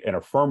play an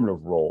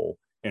affirmative role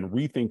in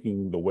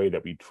rethinking the way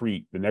that we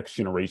treat the next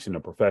generation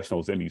of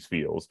professionals in these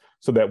fields,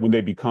 so that when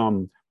they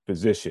become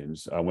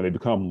physicians, when they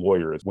become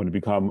lawyers, when they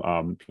become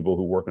people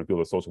who work in the field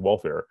of social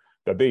welfare,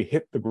 that they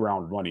hit the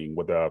ground running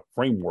with a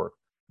framework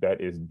that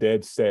is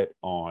dead set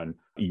on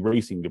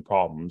erasing the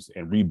problems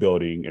and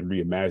rebuilding and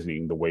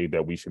reimagining the way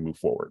that we should move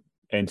forward.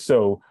 And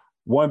so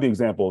one of the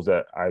examples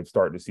that I've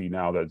started to see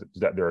now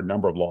that there are a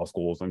number of law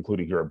schools,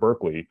 including here at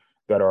Berkeley,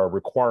 that are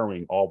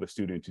requiring all the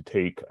students to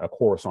take a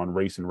course on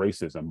race and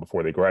racism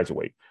before they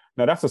graduate.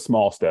 Now, that's a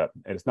small step,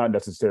 and it's not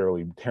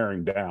necessarily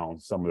tearing down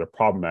some of the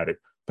problematic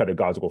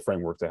pedagogical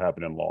frameworks that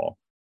happen in law.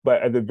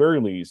 But at the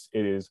very least,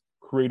 it is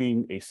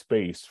creating a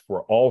space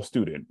for all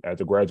students as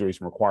a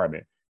graduation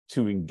requirement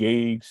to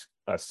engage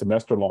a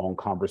semester-long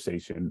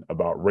conversation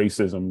about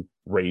racism,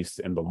 race,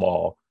 and the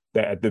law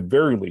that at the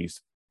very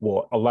least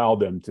will allow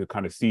them to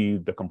kind of see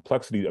the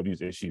complexity of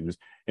these issues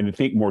and to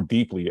think more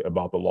deeply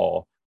about the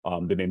law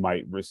than they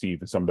might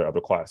receive in some of their other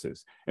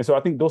classes. And so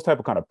I think those type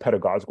of kind of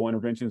pedagogical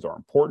interventions are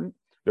important,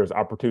 there's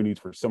opportunities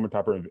for similar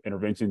type of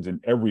interventions in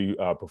every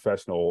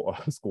professional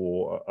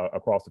school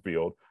across the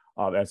field.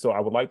 And so I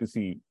would like to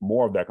see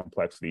more of that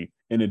complexity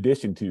in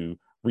addition to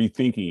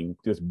rethinking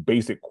just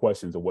basic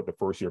questions of what the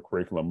first year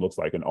curriculum looks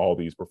like in all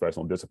these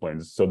professional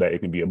disciplines so that it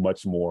can be a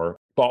much more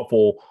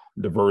thoughtful,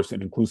 diverse,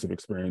 and inclusive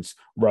experience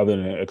rather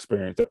than an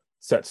experience that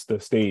sets the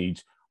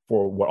stage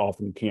for what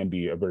often can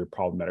be a very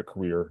problematic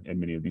career in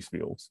many of these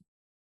fields.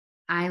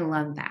 I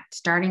love that.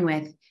 Starting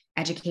with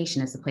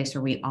education is the place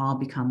where we all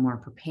become more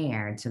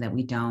prepared so that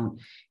we don't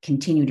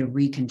continue to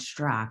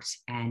reconstruct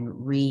and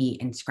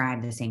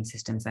reinscribe the same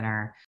systems that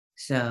are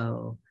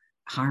so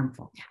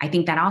harmful. I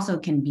think that also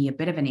can be a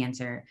bit of an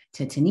answer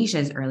to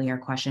Tanisha's earlier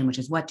question, which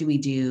is what do we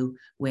do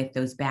with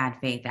those bad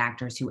faith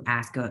actors who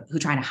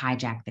try to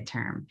hijack the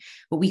term?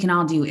 What we can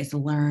all do is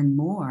learn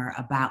more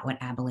about what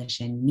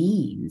abolition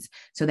means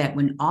so that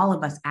when all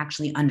of us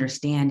actually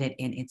understand it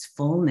in its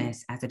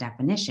fullness as a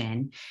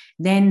definition,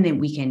 then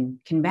we can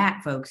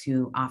combat folks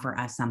who offer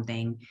us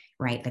something,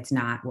 right, that's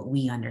not what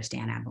we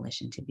understand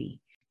abolition to be.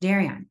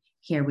 Darian,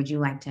 here, would you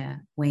like to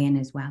weigh in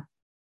as well?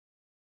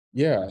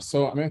 Yeah,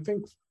 so I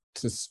think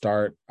to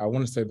start, I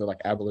want to say that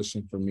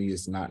abolition for me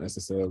is not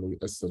necessarily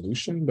a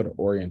solution, but an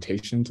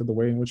orientation to the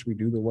way in which we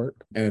do the work.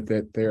 And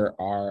that there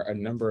are a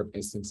number of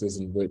instances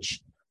in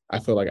which I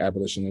feel like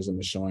abolitionism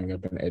is showing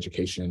up in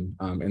education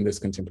in this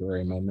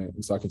contemporary moment.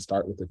 And so I can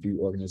start with a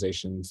few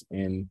organizations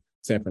in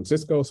San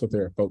Francisco. So if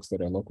there are folks that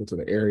are local to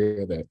the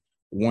area that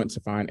want to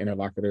find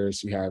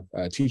interlocutors, you have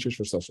Teachers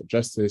for Social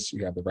Justice,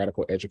 you have the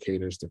Radical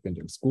Educators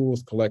Defending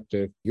Schools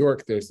Collective, New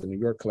York, there's the New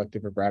York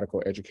Collective of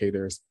Radical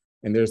Educators,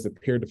 and there's the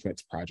Peer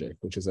Defense Project,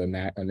 which is a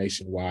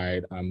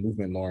nationwide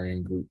movement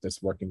lawyering group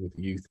that's working with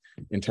youth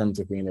in terms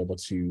of being able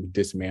to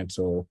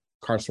dismantle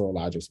carceral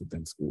lodges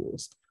within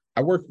schools.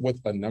 I work with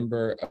a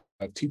number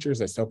of teachers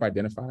that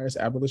self-identify as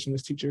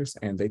abolitionist teachers,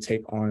 and I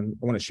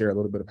want to share a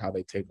little bit of how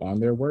they take on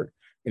their work,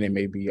 and it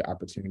may be an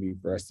opportunity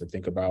for us to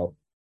think about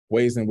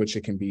ways in which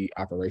it can be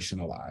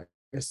operationalized.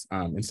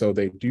 And so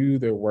they do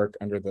their work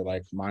under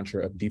the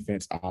mantra of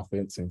defense,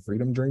 offense, and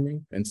freedom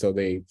dreaming. And so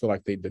they feel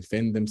like they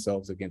defend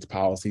themselves against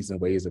policies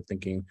and ways of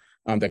thinking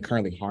that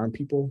currently harm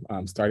people,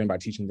 starting by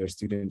teaching their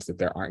students that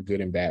there aren't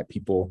good and bad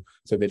people,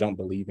 so they don't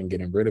believe in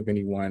getting rid of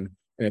anyone.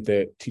 And if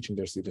they're teaching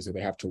their students that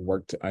they have to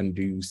work to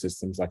undo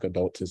systems like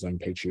adultism,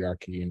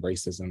 patriarchy, and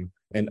racism,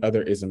 and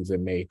other isms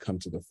that may come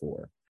to the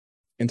fore.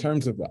 In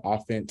terms of the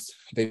offense,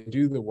 they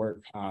do the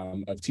work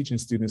of teaching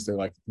students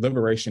that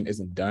liberation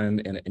isn't done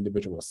in an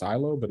individual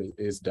silo, but it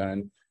is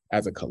done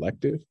as a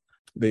collective.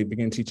 They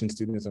begin teaching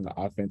students on the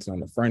offense and on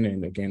the front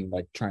end, again,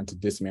 trying to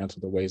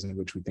dismantle the ways in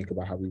which we think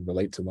about how we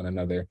relate to one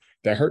another,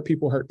 that hurt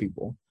people,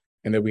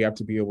 and that we have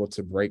to be able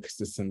to break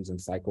systems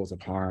and cycles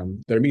of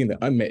harm that are meeting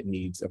the unmet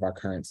needs of our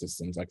current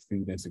systems, like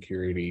food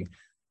insecurity,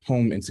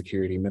 home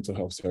insecurity, mental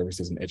health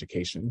services, and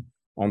education.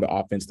 On the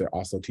offense, they're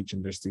also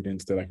teaching their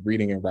students that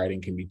reading and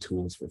writing can be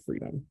tools for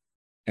freedom.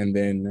 And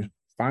then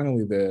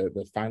finally,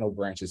 the final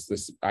branch is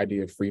this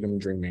idea of freedom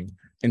dreaming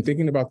and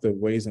thinking about the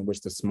ways in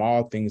which the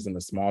small things and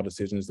the small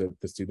decisions that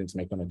the students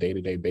make on a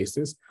day-to-day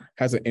basis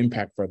has an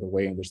impact for the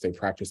way in which they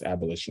practice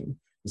abolition.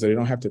 So they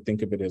don't have to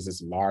think of it as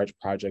this large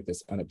project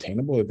that's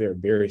unobtainable. There are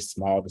very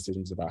small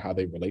decisions about how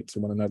they relate to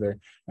one another,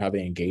 how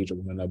they engage with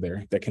one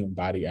another that can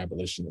embody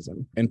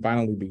abolitionism. And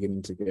finally,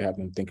 beginning to have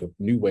them think of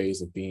new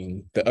ways of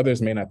being that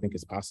others may not think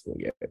is possible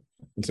yet.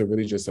 And so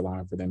really just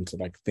allowing for them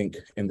to think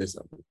in this,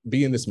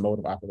 be in this mode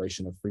of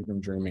operation of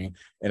freedom dreaming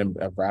and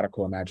of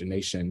radical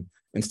imagination.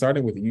 And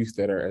starting with youth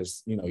that are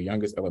as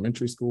young as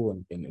elementary school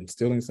and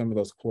instilling some of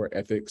those core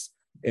ethics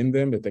in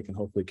them that they can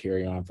hopefully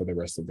carry on for the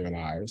rest of their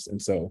lives.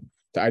 And so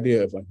the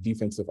idea of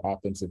defensive,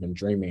 offensive, and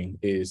dreaming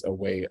is a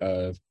way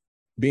of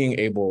being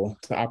able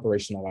to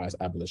operationalize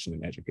abolition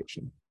in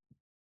education.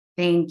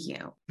 Thank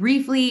you.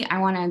 Briefly, I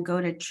want to go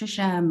to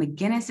Trisha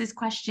McGinnis's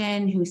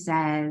question, who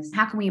says,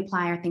 how can we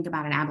apply or think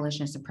about an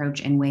abolitionist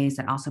approach in ways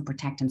that also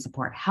protect and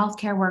support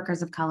healthcare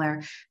workers of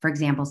color? For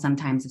example,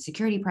 sometimes the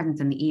security presence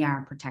in the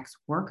ER protects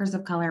workers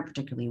of color,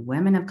 particularly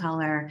women of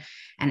color,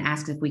 and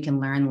asks if we can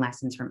learn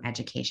lessons from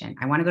education.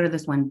 I want to go to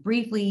this one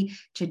briefly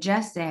to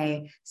just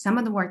say some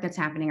of the work that's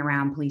happening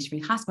around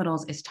police-free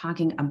hospitals is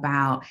talking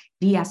about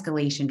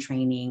de-escalation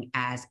training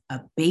as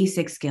a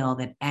basic skill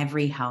that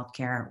every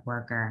healthcare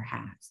worker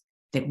has.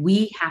 That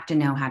we have to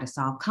know how to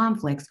solve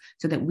conflicts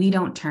so that we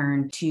don't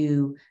turn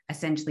to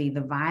essentially the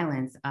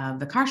violence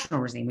of the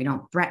carceral regime. We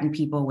don't threaten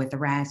people with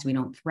arrest. We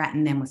don't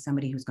threaten them with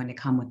somebody who's going to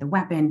come with a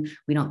weapon.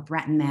 We don't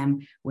threaten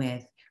them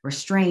with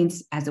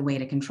restraints as a way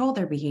to control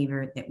their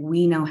behavior, that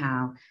we know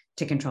how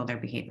to control their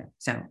behavior.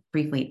 So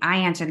briefly, I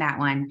answered that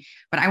one,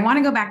 but I want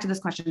to go back to this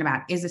question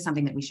about, is this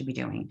something that we should be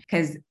doing?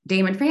 Because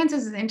Damon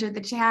Francis has entered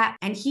the chat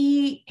and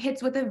he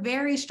hits with a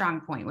very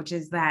strong point, which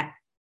is that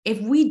if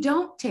we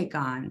don't take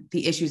on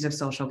the issues of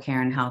social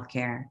care and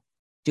healthcare,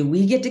 do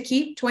we get to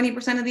keep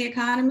 20% of the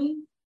economy?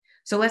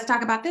 So let's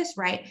talk about this,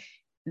 right?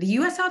 The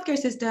US healthcare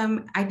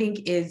system, I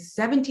think, is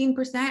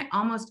 17%,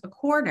 almost a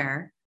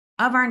quarter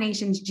of our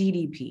nation's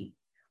GDP.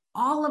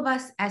 all of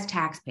us as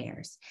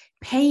taxpayers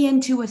pay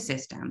into a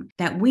system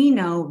that we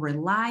know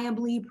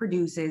reliably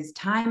produces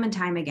time and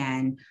time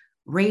again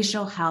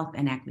racial health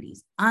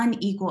inequities,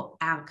 unequal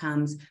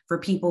outcomes for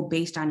people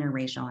based on your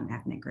racial and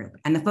ethnic group.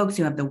 And the folks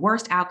who have the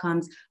worst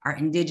outcomes are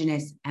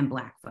Indigenous and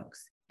Black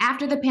folks.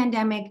 After the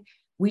pandemic,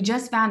 we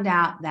just found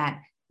out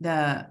that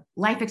the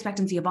life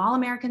expectancy of all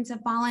Americans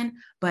have fallen,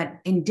 but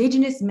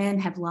Indigenous men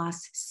have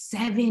lost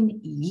 7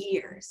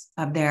 years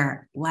of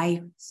their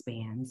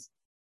lifespans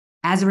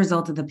as a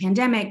result of the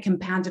pandemic,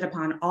 compounded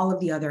upon all of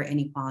the other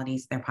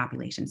inequalities their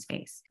populations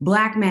face.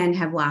 Black men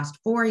have lost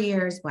 4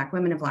 years, Black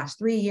women have lost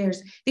 3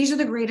 years. These are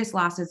the greatest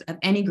losses of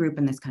any group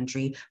in this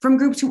country from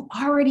groups who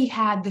already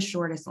had the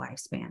shortest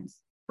lifespans,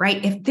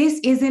 right? If this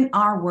isn't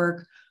our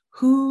work,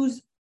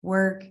 whose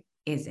work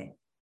is it?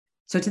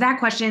 So to that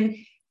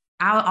question,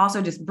 I'll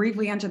also just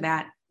briefly answer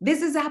that.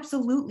 This is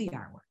absolutely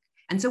our work.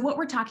 And so what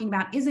we're talking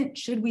about isn't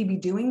should we be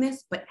doing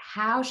this, but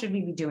how should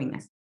we be doing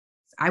this?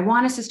 I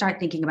want us to start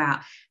thinking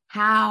about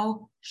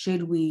how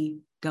should we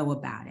go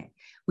about it?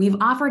 We've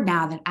offered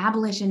now that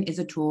abolition is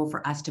a tool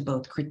for us to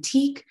both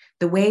critique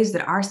the ways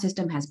that our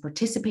system has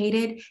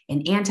participated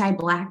in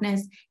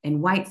anti-Blackness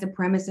and white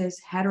supremacist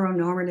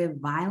heteronormative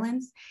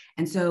violence.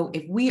 And so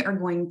if we are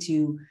going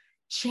to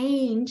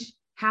change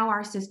how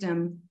our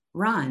system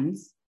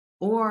runs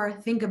or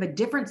think of a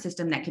different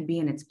system that could be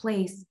in its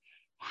place,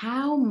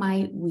 how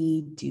might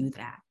we do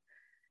that?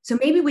 So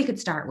maybe we could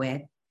start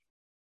with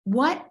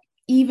what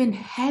even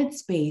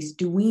headspace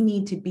do we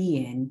need to be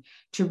in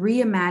to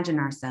reimagine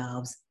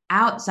ourselves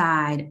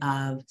outside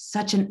of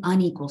such an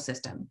unequal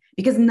system?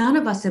 Because none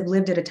of us have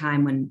lived at a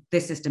time when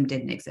this system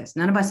didn't exist.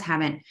 None of us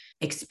haven't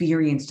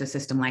experienced a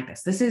system like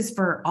this. This is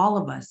for all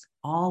of us,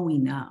 all we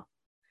know.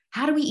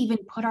 How do we even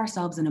put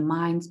ourselves in a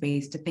mind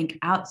space to think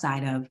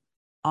outside of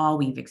all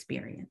we've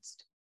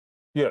experienced?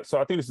 Yeah, so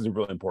I think this is a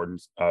really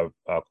important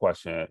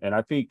question. And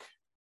I think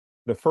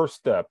the first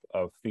step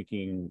of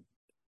thinking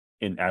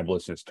in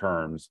abolitionist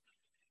terms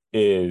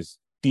is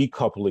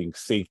decoupling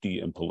safety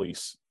and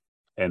police.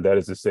 And that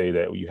is to say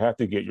that you have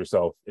to get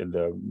yourself in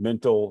the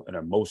mental and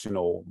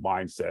emotional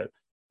mindset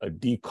of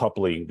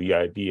decoupling the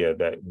idea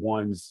that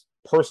one's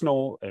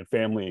personal and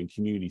family and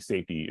community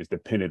safety is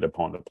dependent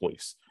upon the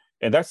police.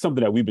 And that's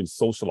something that we've been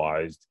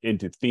socialized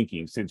into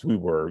thinking since we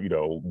were,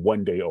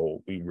 1 day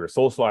old. We were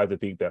socialized to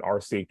think that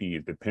our safety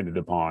is dependent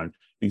upon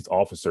these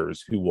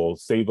officers who will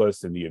save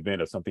us in the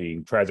event of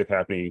something tragic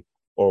happening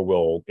or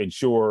will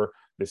ensure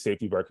the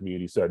safety of our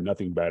community so that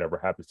nothing bad ever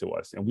happens to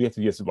us. And we have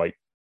to just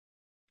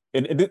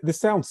and this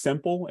sounds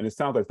simple and it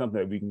sounds like something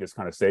that we can just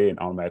kind of say and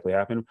automatically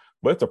happen,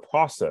 but it's a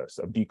process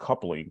of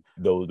decoupling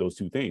those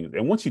two things.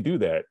 And once you do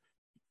that,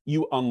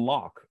 you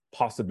unlock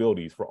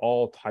possibilities for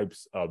all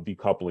types of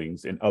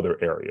decouplings in other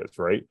areas,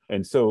 right?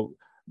 And so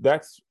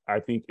that's, I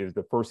think, is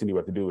the first thing you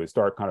have to do is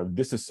start kind of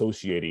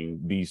disassociating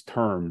these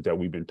terms that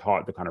we've been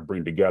taught to kind of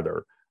bring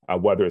together,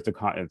 whether it's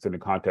in the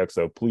context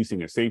of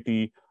policing and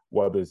safety,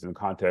 whether it's in the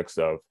context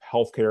of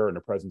healthcare and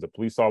the presence of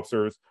police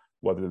officers,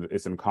 whether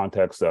it's in the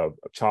context of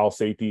child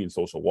safety and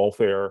social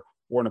welfare,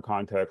 or in the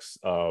context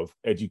of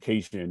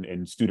education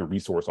and student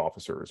resource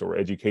officers, or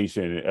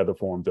education and other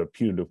forms of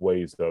punitive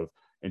ways of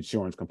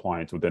insurance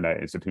compliance within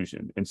that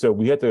institution. And so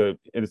we have to,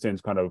 in a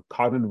sense, kind of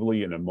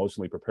cognitively and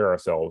emotionally prepare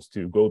ourselves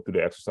to go through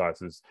the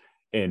exercises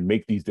and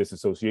make these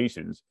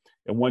disassociations.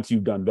 And once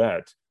you've done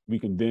that, we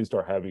can then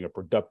start having a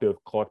productive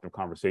collective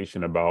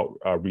conversation about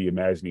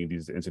reimagining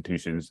these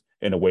institutions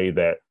in a way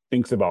that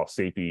thinks about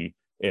safety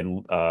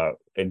in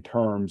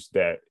terms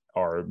that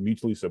are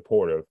mutually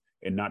supportive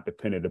and not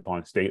dependent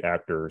upon state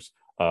actors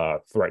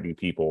threatening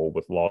people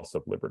with loss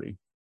of liberty.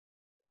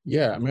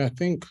 Yeah, I mean, I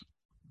think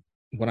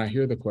when I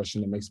hear the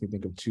question, it makes me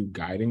think of two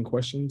guiding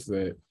questions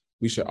that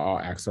we should all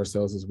ask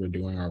ourselves as we're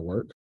doing our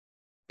work.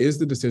 Is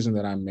the decision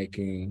that I'm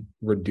making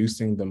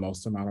reducing the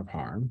most amount of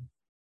harm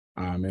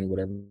in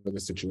whatever the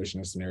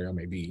situation or scenario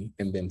may be?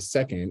 And then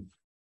second,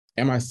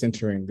 am I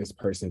centering this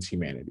person's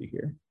humanity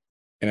here?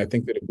 And I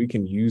think that if we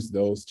can use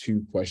those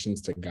two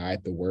questions to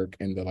guide the work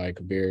and the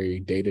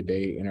very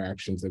day-to-day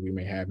interactions that we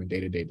may have and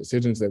day-to-day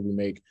decisions that we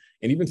make,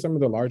 and even some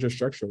of the larger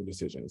structural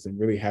decisions, and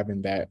really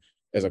having that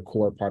as a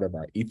core part of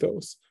our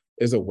ethos,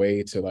 is a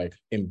way to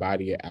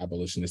embody an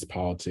abolitionist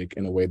politic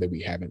in a way that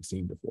we haven't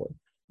seen before.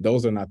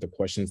 Those are not the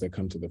questions that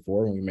come to the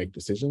fore when we make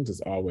decisions.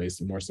 It's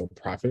always more so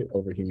profit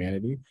over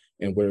humanity,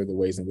 and what are the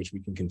ways in which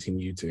we can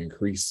continue to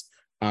increase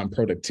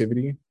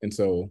productivity. And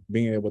so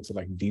being able to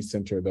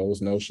decenter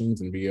those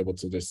notions and be able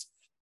to just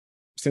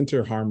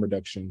center harm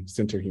reduction,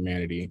 center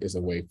humanity is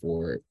a way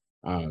forward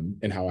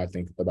in how I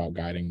think about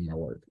guiding my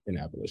work in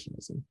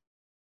abolitionism.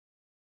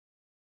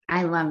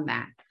 I love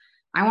that.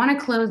 I want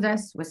to close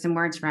us with some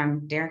words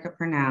from Derica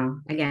Purnell,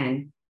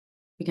 again,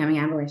 becoming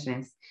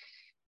abolitionist,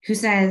 who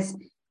says,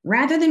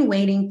 rather than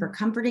waiting for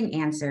comforting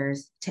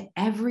answers to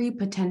every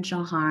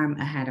potential harm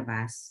ahead of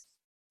us,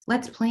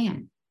 let's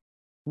plan,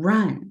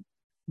 run,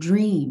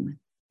 dream,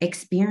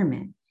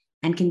 experiment,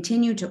 and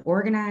continue to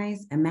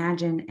organize,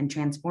 imagine, and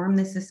transform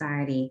this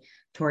society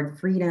toward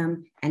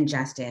freedom and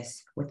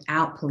justice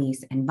without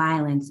police and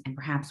violence, and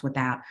perhaps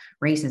without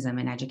racism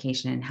in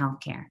education and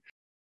healthcare.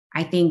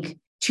 I think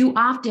too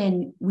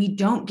often we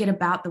don't get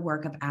about the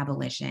work of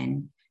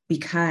abolition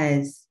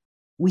because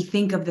we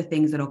think of the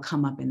things that'll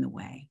come up in the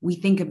way. We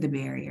think of the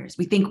barriers.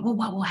 We think, well,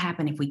 what will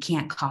happen if we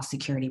can't call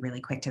security really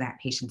quick to that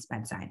patient's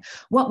bedside?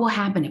 What will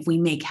happen if we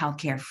make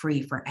healthcare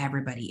free for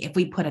everybody? If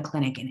we put a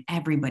clinic in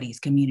everybody's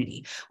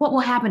community? What will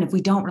happen if we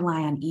don't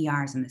rely on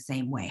ERs in the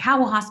same way? How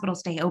will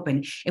hospitals stay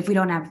open if we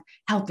don't have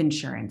health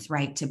insurance,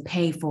 right, to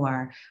pay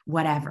for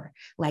whatever?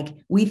 Like,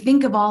 we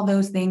think of all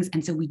those things,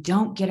 and so we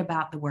don't get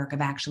about the work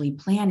of actually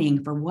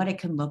planning for what it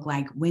can look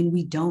like when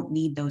we don't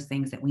need those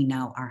things that we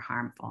know are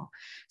harmful.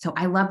 So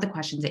I love the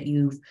questions that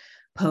you've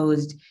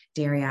posed,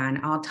 Darian.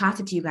 I'll toss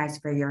it to you guys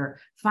for your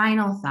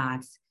final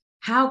thoughts.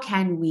 How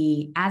can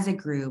we, as a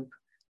group,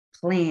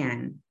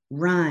 plan,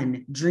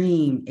 run,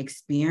 dream,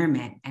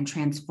 experiment, and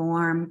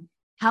transform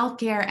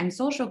healthcare and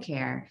social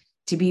care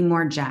to be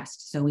more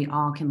just so we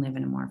all can live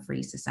in a more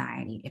free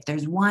society? If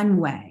there's one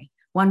way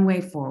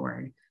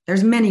forward,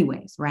 there's many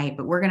ways, right?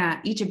 But we're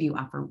gonna, each of you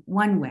offer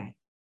one way.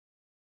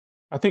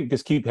 I think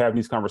just keep having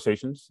these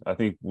conversations. I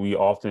think we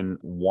often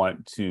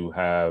want to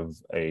have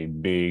a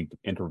big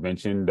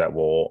intervention that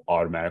will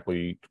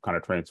automatically kind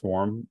of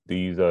transform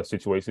these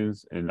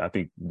situations. And I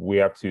think we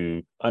have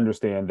to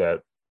understand that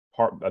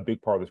a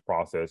big part of this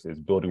process is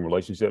building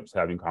relationships,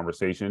 having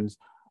conversations.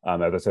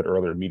 As I said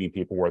earlier, meeting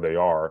people where they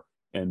are,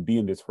 and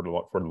being this for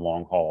the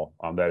long haul.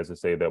 That is to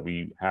say that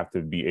we have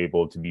to be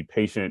able to be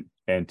patient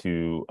and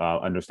to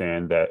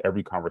understand that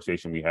every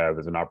conversation we have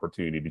is an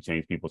opportunity to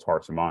change people's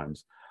hearts and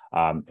minds,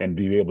 and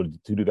be able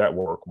to do that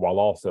work while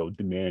also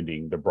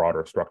demanding the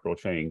broader structural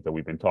change that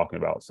we've been talking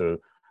about. So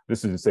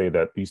this is to say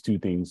that these two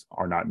things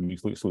are not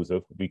mutually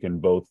exclusive. We can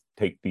both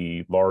take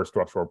the large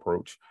structural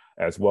approach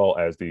as well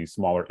as the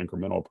smaller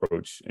incremental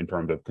approach in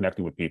terms of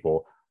connecting with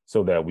people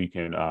so that we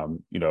can,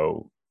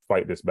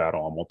 fight this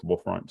battle on multiple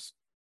fronts.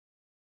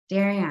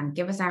 Darian,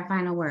 give us our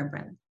final word,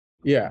 brother.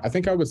 Yeah, I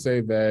think I would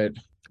say that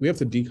we have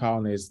to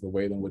decolonize the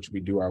way in which we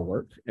do our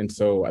work. And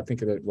so I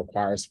think that it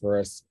requires for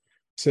us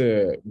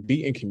to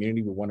be in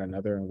community with one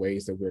another in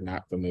ways that we're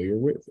not familiar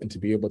with, and to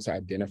be able to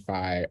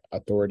identify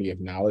authority of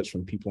knowledge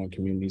from people in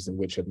communities in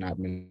which have not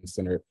been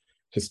centered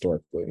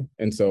historically.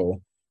 And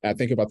so I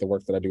think about the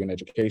work that I do in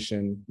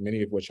education,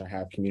 many of which I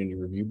have community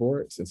review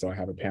boards. And so I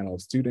have a panel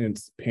of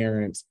students,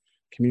 parents,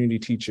 community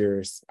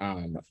teachers,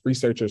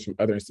 researchers from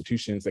other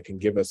institutions that can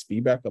give us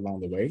feedback along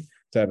the way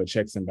to have a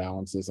checks and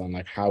balances on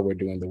like how we're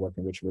doing the work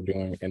in which we're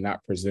doing, and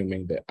not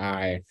presuming that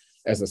I,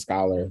 as a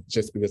scholar,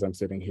 just because I'm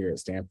sitting here at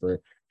Stanford,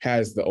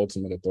 has the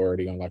ultimate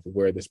authority on like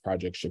where this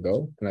project should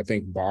go. And I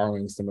think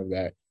borrowing some of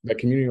that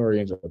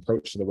community-oriented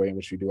approach to the way in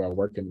which we do our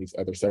work in these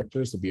other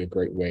sectors would be a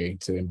great way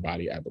to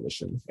embody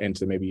abolition, and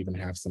to maybe even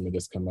have some of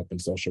this come up in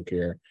social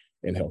care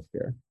and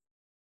healthcare.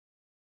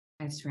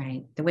 That's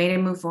right. The way to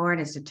move forward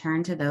is to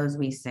turn to those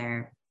we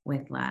serve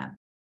with love.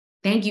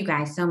 Thank you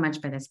guys so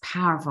much for this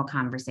powerful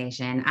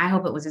conversation. I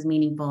hope it was as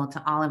meaningful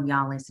to all of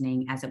y'all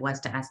listening as it was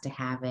to us to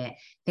have it.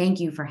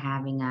 Thank you for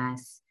having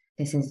us.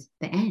 This is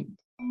the end.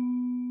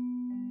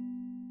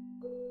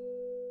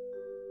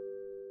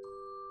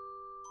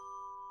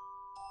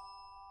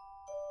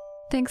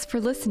 Thanks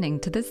for listening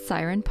to this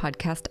Siren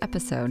podcast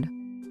episode.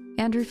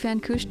 Andrew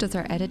Fankush does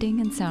our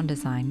editing and sound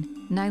design.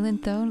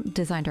 Nylin Tho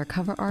designed our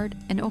cover art,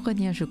 and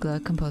Aurélien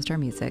Jougla composed our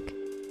music.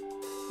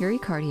 Yuri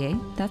Cartier,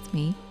 that's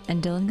me,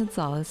 and Dylan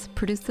Gonzalez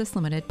produced this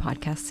limited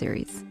podcast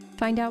series.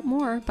 Find out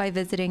more by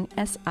visiting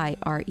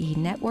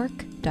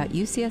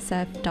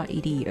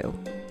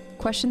sirenetwork.ucsf.edu.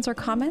 Questions or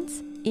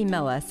comments?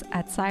 Email us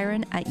at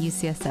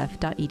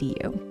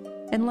siren@ucsf.edu.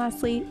 And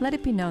lastly, let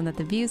it be known that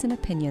the views and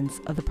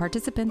opinions of the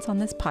participants on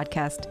this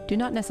podcast do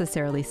not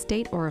necessarily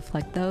state or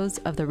reflect those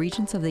of the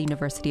Regents of the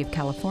University of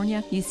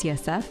California,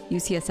 UCSF,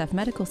 UCSF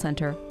Medical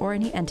Center, or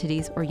any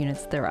entities or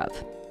units thereof.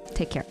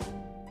 Take care.